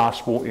the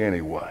gospel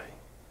anyway.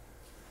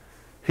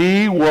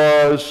 He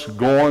was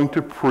going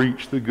to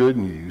preach the good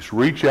news,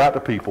 reach out to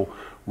people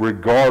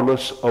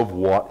regardless of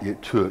what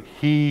it took.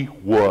 He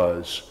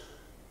was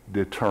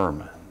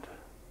determined.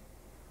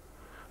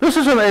 This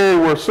is an area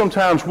where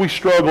sometimes we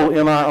struggle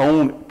in our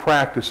own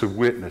practice of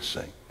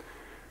witnessing.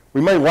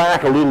 We may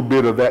lack a little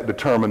bit of that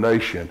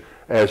determination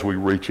as we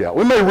reach out.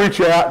 We may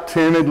reach out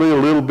timidly a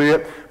little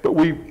bit, but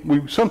we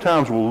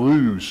sometimes will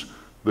lose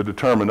the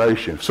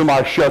determination. If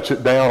somebody shuts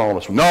it down on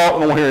us, "No, I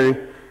don't hear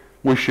you,"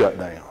 we shut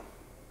down.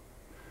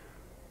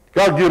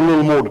 Got to get a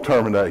little more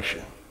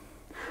determination.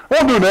 I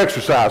want to do an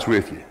exercise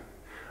with you.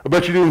 I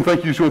bet you didn't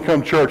think you was going to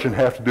come to church and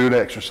have to do an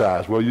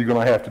exercise. Well, you're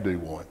going to have to do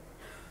one.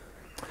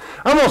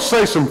 I'm going to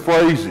say some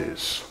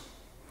phrases.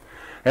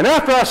 And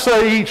after I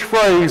say each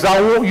phrase,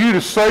 I want you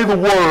to say the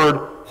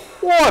word,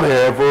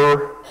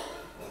 whatever.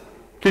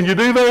 Can you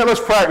do that? Let's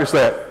practice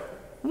that.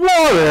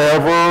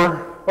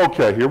 Whatever.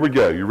 Okay, here we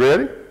go. You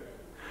ready?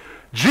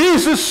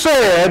 Jesus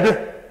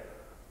said,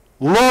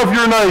 love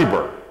your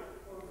neighbor.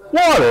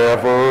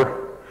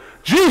 Whatever.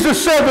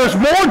 Jesus said there's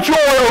more joy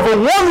over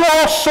one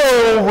lost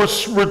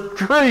soul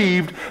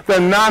retrieved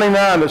than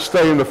 99 that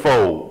stay in the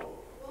fold.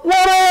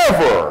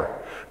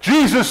 Whatever.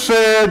 Jesus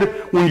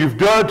said, when you've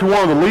done it to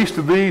one of the least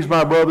of these,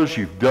 my brothers,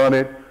 you've done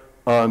it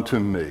unto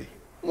me.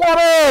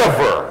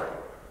 Whatever.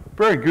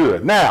 Very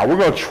good. Now, we're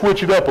going to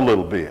switch it up a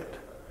little bit.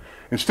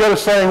 Instead of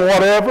saying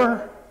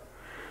whatever,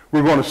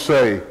 we're going to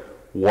say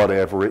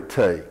whatever it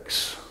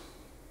takes.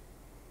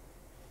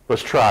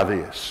 Let's try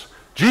this.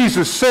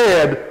 Jesus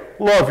said,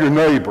 love your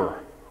neighbor,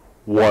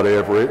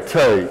 whatever it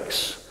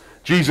takes.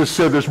 Jesus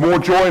said there's more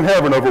joy in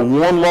heaven over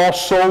one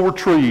lost soul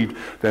retrieved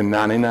than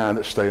 99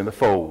 that stay in the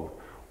fold.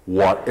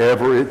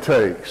 Whatever it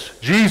takes.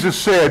 Jesus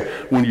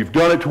said, when you've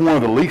done it to one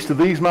of the least of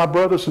these, my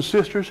brothers and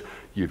sisters,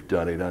 you've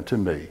done it unto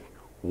me.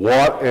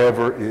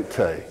 Whatever it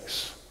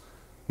takes.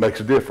 Makes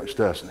a difference,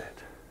 doesn't it?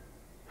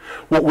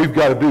 What we've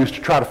got to do is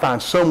to try to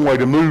find some way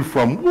to move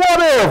from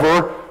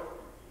whatever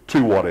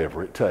to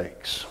whatever it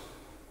takes.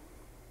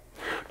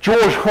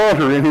 George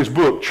Hunter, in his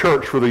book,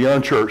 Church for the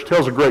Unchurched,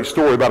 tells a great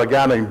story about a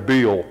guy named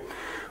Bill.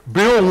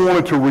 Bill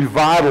wanted to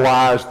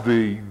revitalize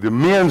the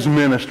men's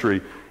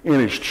ministry in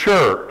his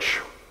church.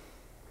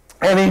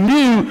 And he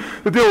knew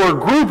that there were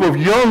a group of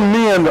young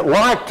men that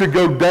liked to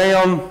go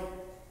down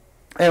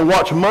and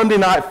watch Monday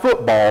night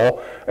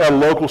football at a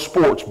local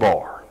sports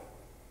bar.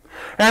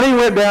 And he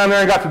went down there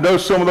and got to know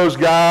some of those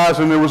guys,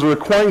 and there was an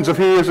acquaintance of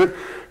his that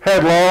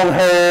had long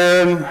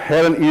hair and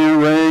had an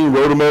earring,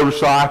 rode a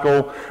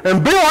motorcycle.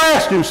 And Bill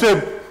asked him,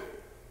 said,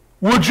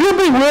 would you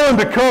be willing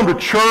to come to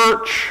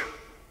church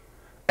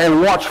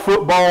and watch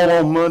football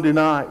on Monday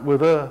night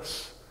with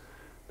us?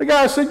 The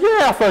guy said,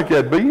 yeah, I think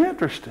that'd be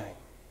interesting.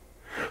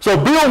 So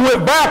Bill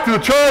went back to the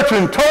church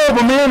and told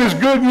the men his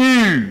good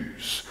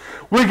news.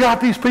 We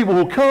got these people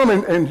who come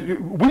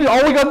and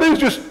all we got to do is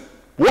just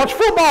watch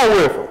football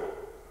with them.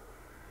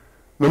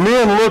 The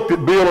men looked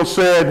at Bill and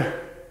said,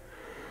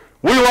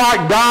 we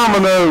like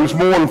dominoes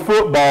more than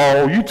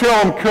football. You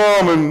tell them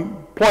come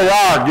and play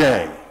our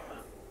game.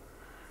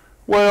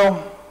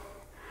 Well,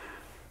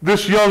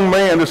 this young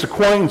man, this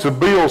acquaintance of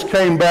Bill's,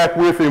 came back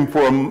with him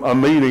for a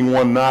meeting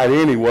one night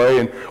anyway,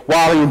 and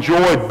while he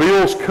enjoyed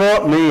Bill's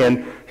company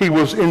and he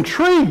was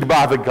intrigued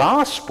by the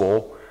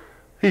gospel,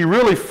 he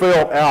really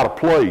felt out of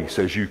place,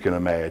 as you can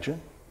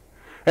imagine.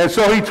 And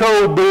so he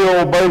told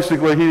Bill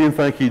basically he didn't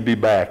think he'd be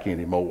back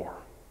anymore.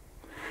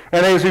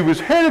 And as he was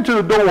headed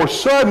to the door,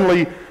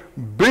 suddenly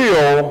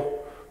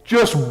Bill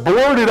just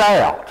blurted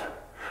out,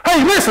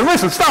 hey,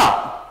 listen,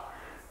 stop.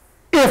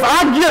 If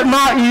I get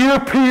my ear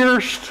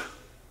pierced,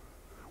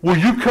 will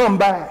you come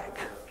back?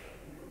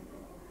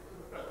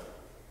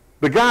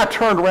 The guy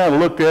turned around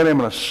and looked at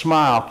him, and a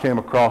smile came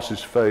across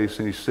his face,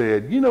 and he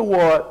said, you know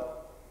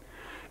what?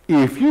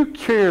 If you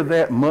care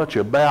that much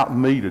about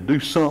me to do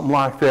something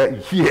like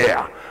that,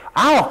 yeah,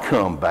 I'll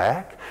come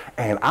back,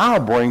 and I'll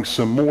bring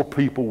some more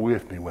people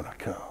with me when I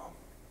come.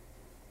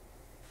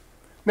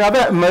 Now,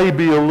 that may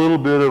be a little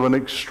bit of an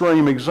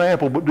extreme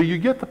example, but do you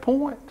get the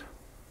point?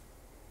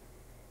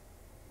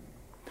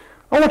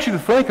 I want you to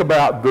think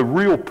about the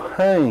real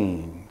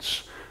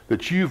pains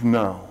that you've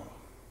known.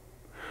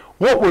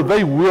 What were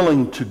they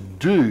willing to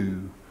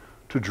do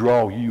to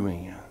draw you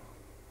in?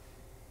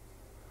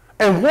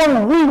 And what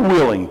are we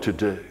willing to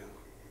do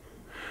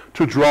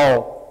to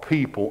draw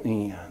people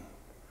in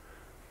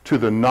to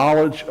the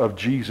knowledge of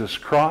Jesus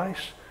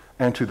Christ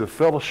and to the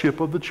fellowship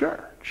of the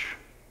church?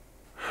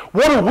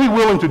 What are we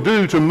willing to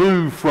do to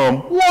move from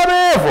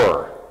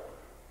whatever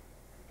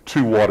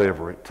to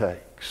whatever it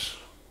takes?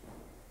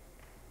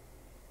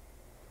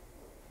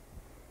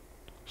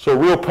 So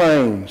real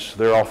pains,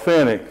 they're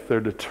authentic,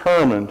 they're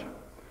determined.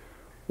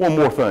 One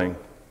more thing.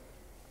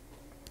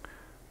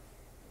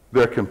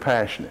 They're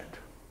compassionate.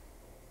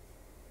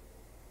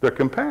 They're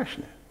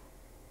compassionate.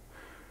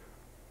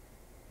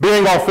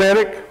 Being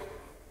authentic,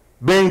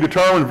 being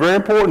determined, very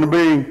important to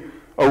being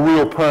a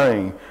real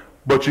pain.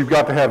 But you've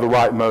got to have the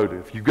right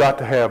motive. You've got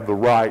to have the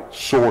right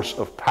source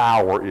of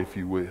power, if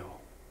you will.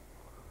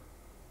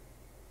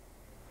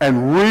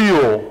 And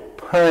real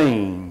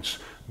pains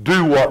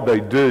do what they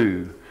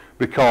do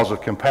because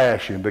of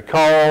compassion,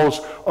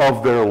 because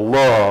of their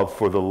love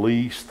for the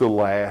least, the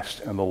last,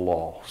 and the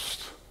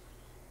lost.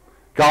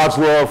 God's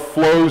love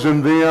flows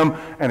in them,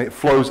 and it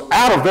flows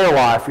out of their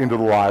life into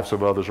the lives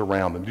of others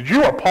around them. Did you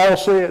know what Paul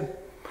said?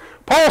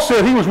 Paul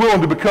said he was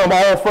willing to become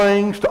all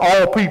things to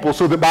all people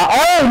so that by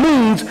all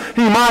means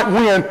he might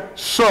win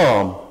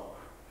some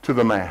to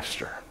the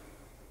master.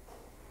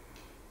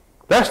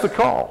 That's the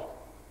call.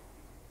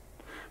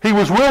 He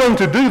was willing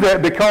to do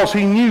that because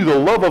he knew the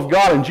love of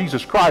God in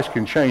Jesus Christ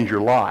can change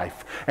your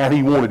life. And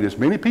he wanted as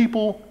many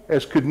people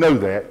as could know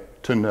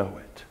that to know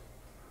it.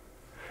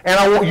 And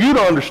I want you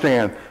to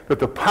understand that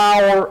the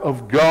power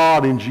of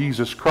God in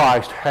Jesus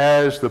Christ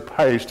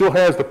still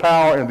has the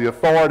power and the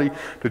authority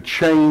to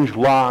change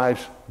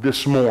lives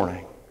this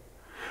morning.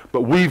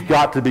 But we've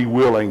got to be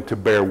willing to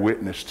bear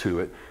witness to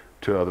it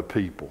to other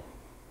people.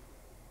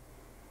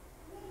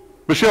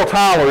 Michelle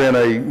Tyler, in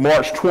a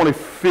March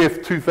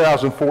 25th,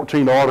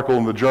 2014 article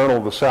in the Journal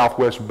of the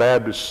Southwest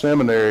Baptist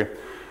Seminary,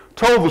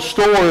 told the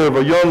story of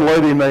a young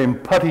lady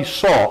named Putty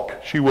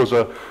Salk. She was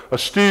a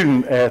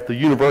student at the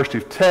University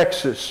of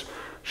Texas.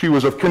 She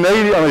was of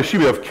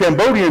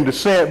Cambodian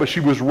descent, but she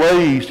was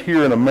raised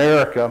here in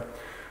America.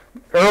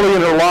 Early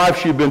in her life,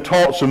 she had been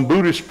taught some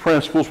Buddhist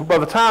principles, but by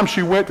the time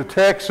she went to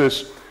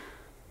Texas,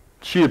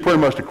 she had pretty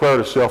much declared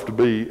herself to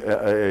be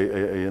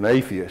an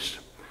atheist.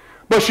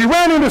 But she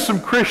ran into some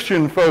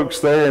Christian folks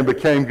there and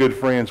became good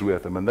friends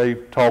with them, and they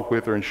talked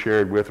with her and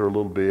shared with her a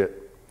little bit.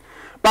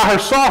 By her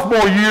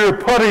sophomore year,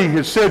 Putty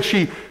had said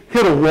she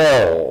hit a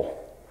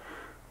wall.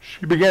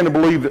 She began to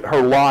believe that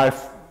her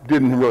life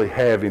didn't really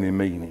have any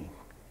meaning.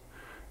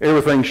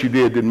 Everything she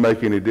did didn't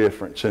make any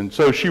difference. And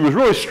so she was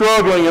really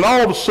struggling, and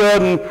all of a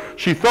sudden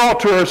she thought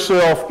to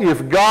herself,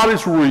 if God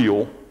is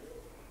real,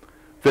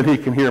 then he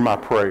can hear my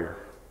prayer.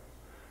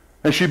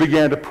 And she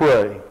began to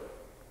pray.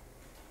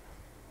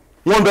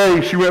 One day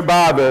she went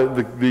by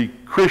the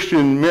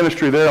Christian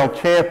ministry there on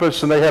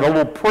campus, and they had a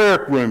little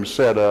prayer room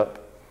set up.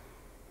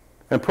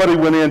 And Putty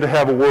went in to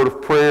have a word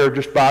of prayer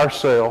just by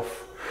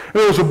herself. And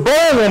there was a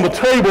bowl on the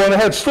table, and it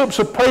had slips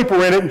of paper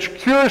in it. And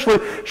curiously,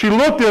 she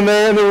looked in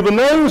there, and there were the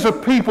names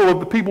of people that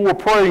the people were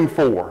praying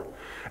for.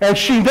 And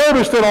she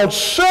noticed that on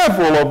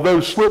several of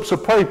those slips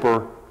of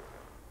paper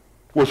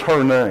was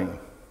her name.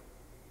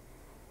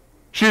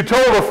 She had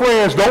told her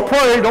friends, don't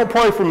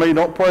pray for me,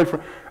 don't pray for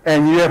me.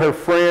 And yet her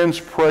friends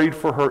prayed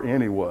for her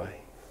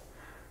anyway,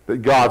 that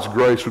God's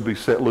grace would be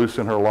set loose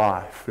in her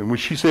life. And when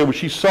she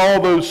saw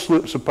those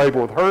slips of paper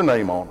with her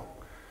name on them,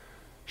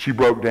 she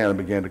broke down and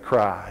began to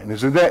cry. And it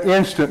was in that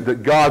instant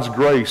that God's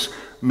grace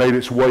made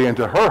its way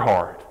into her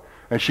heart,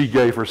 and she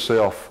gave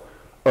herself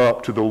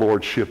up to the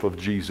lordship of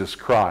Jesus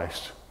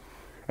Christ.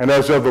 And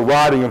as of the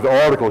writing of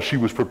the article, she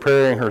was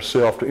preparing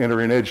herself to enter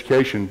an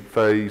education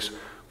phase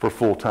for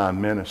full-time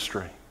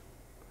ministry.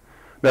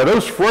 Now,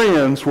 those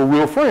friends were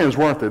real friends,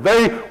 weren't they?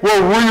 They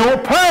were real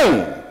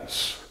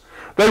pains.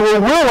 They were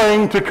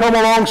willing to come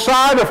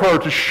alongside of her,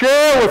 to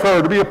share with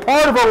her, to be a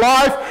part of her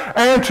life,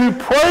 and to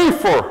pray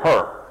for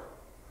her.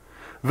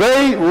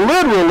 They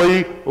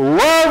literally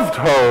loved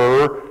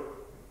her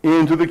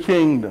into the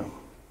kingdom.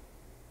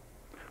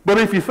 But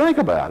if you think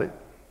about it,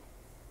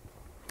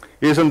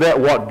 isn't that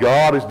what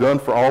God has done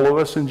for all of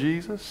us in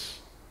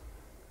Jesus?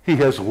 He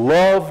has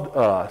loved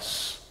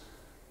us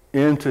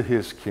into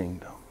his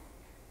kingdom.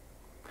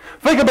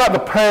 Think about the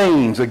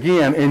pains,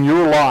 again, in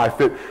your life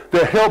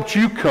that helped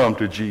you come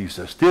to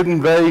Jesus.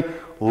 Didn't they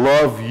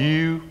love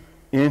you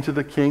into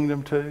the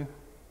kingdom too?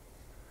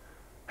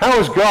 How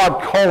is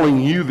God calling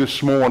you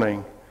this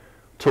morning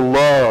to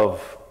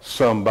love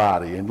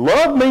somebody? And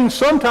love means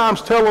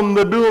sometimes telling them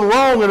they're doing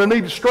wrong and they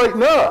need to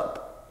straighten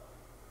up.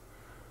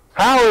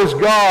 How is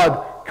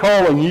God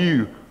calling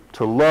you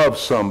to love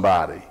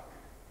somebody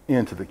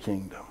into the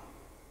kingdom?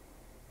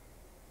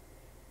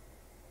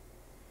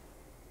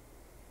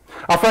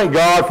 I thank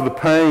God for the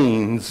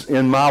pains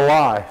in my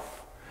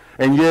life.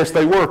 And yes,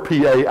 they were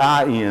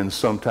P-A-I-N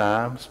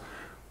sometimes,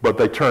 but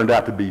they turned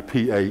out to be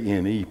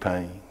P-A-N-E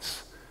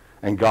pains.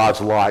 And God's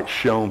light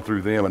shone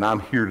through them, and I'm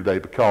here today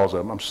because of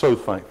them. I'm so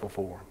thankful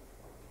for them.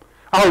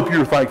 I hope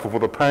you're thankful for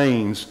the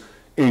pains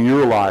in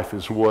your life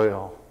as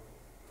well.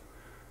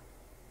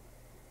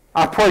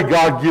 I pray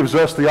God gives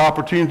us the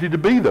opportunity to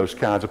be those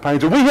kinds of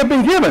pains. And we have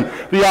been given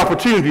the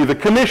opportunity, the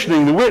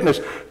commissioning, the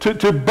witness,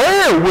 to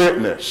bear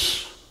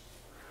witness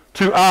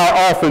to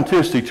our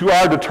authenticity, to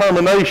our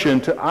determination,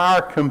 to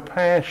our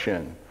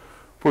compassion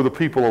for the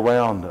people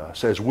around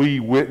us as we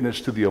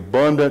witness to the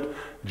abundant,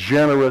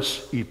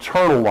 generous,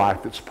 eternal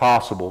life that's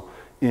possible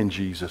in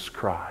Jesus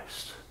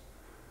Christ.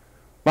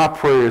 My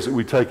prayer is that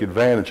we take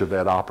advantage of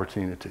that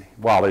opportunity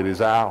while it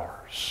is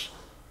ours.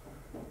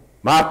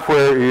 My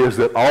prayer is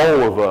that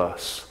all of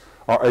us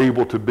are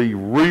able to be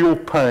real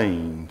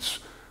pains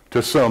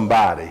to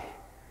somebody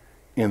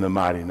in the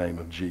mighty name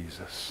of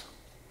Jesus.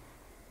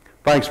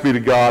 Thanks be to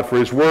God for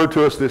his word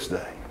to us this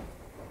day.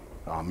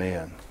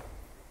 Amen.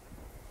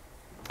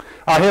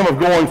 Our hymn of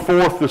going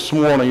forth this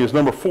morning is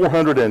number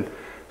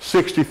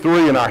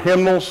 463 in our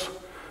hymnals,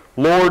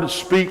 Lord,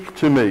 Speak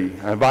to Me.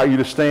 I invite you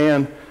to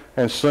stand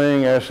and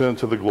sing as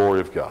unto the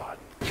glory of God.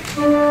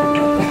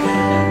 Oh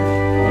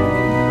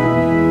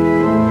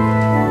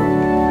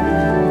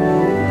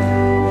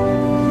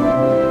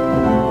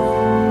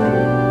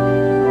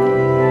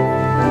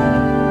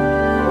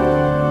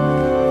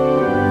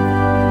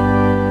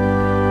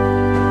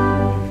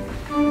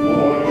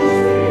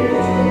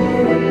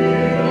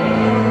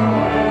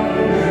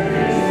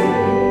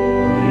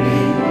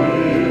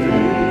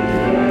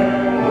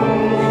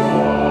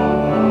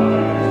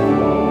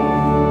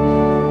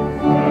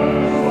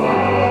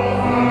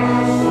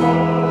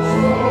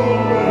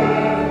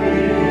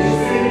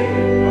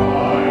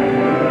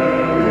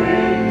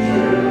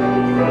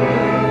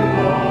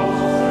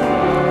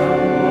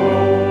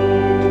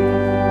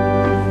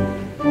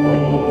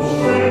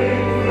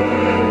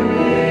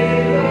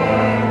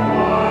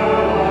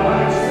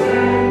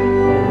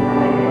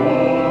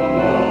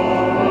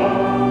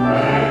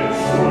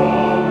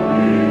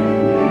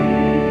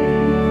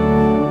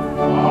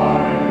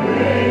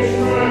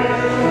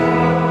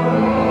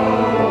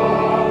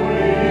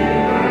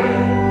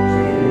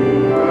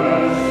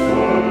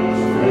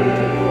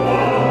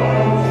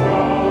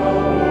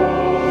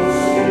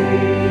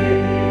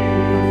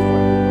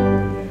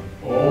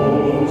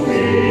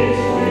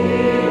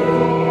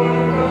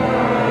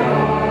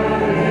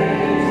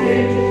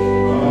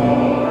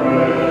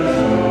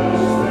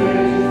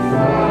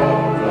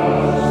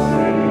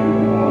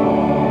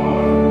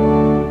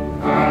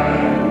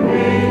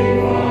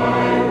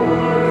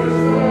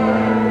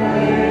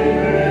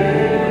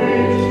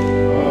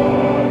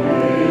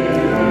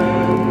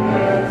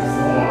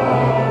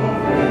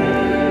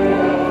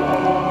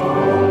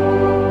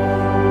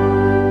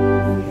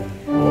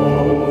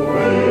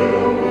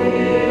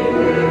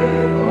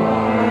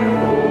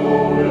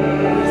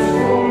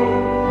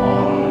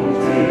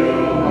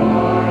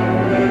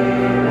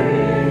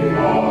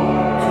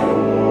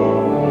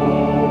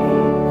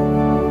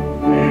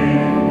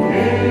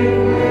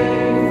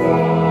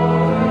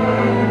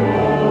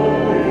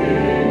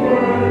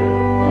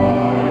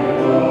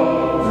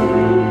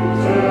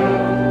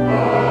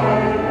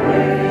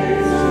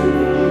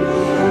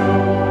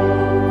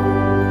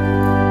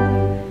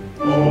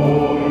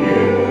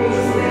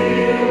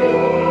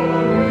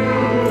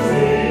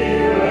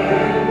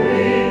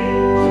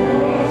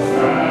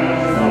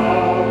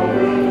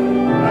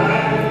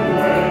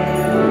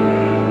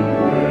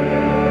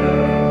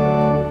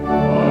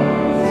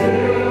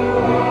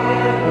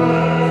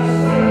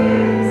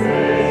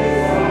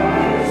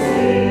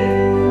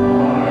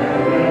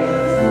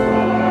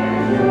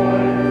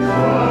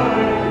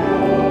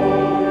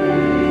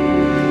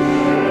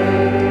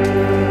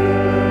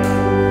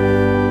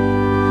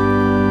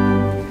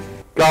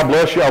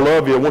bless you. I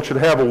love you. I want you to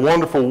have a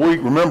wonderful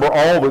week. Remember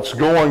all that's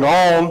going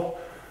on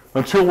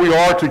until we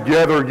are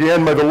together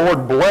again. May the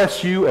Lord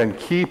bless you and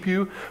keep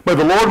you. May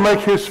the Lord make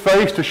his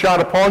face to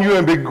shine upon you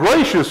and be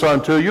gracious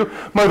unto you.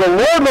 May the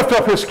Lord lift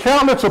up his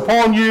countenance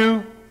upon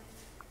you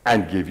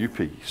and give you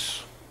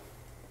peace.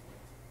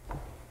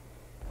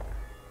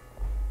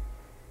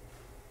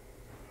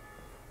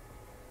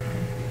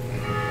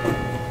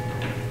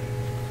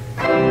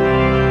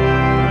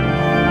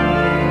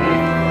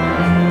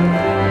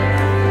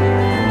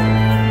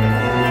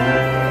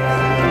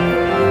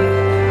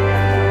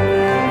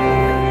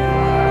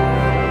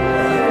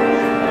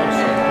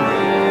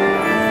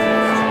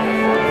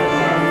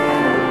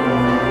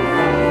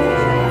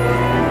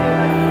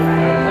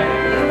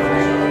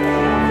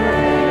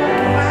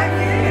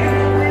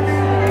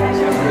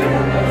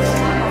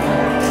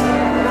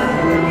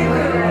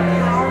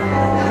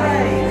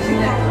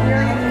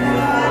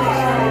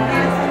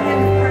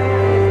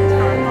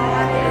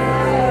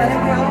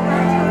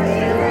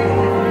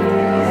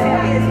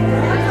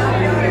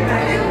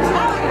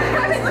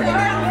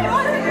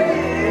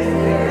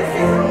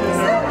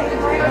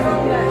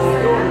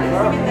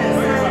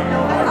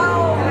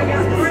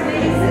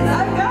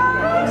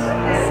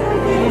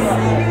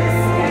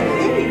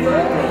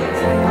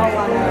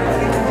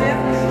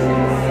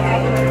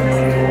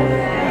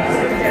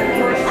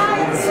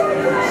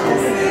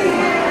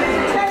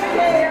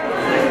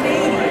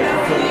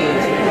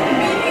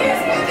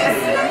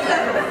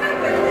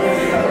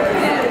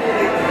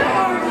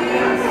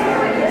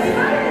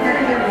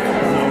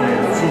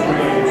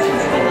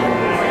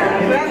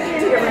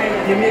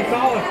 Give me a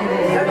call if you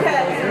want. Okay.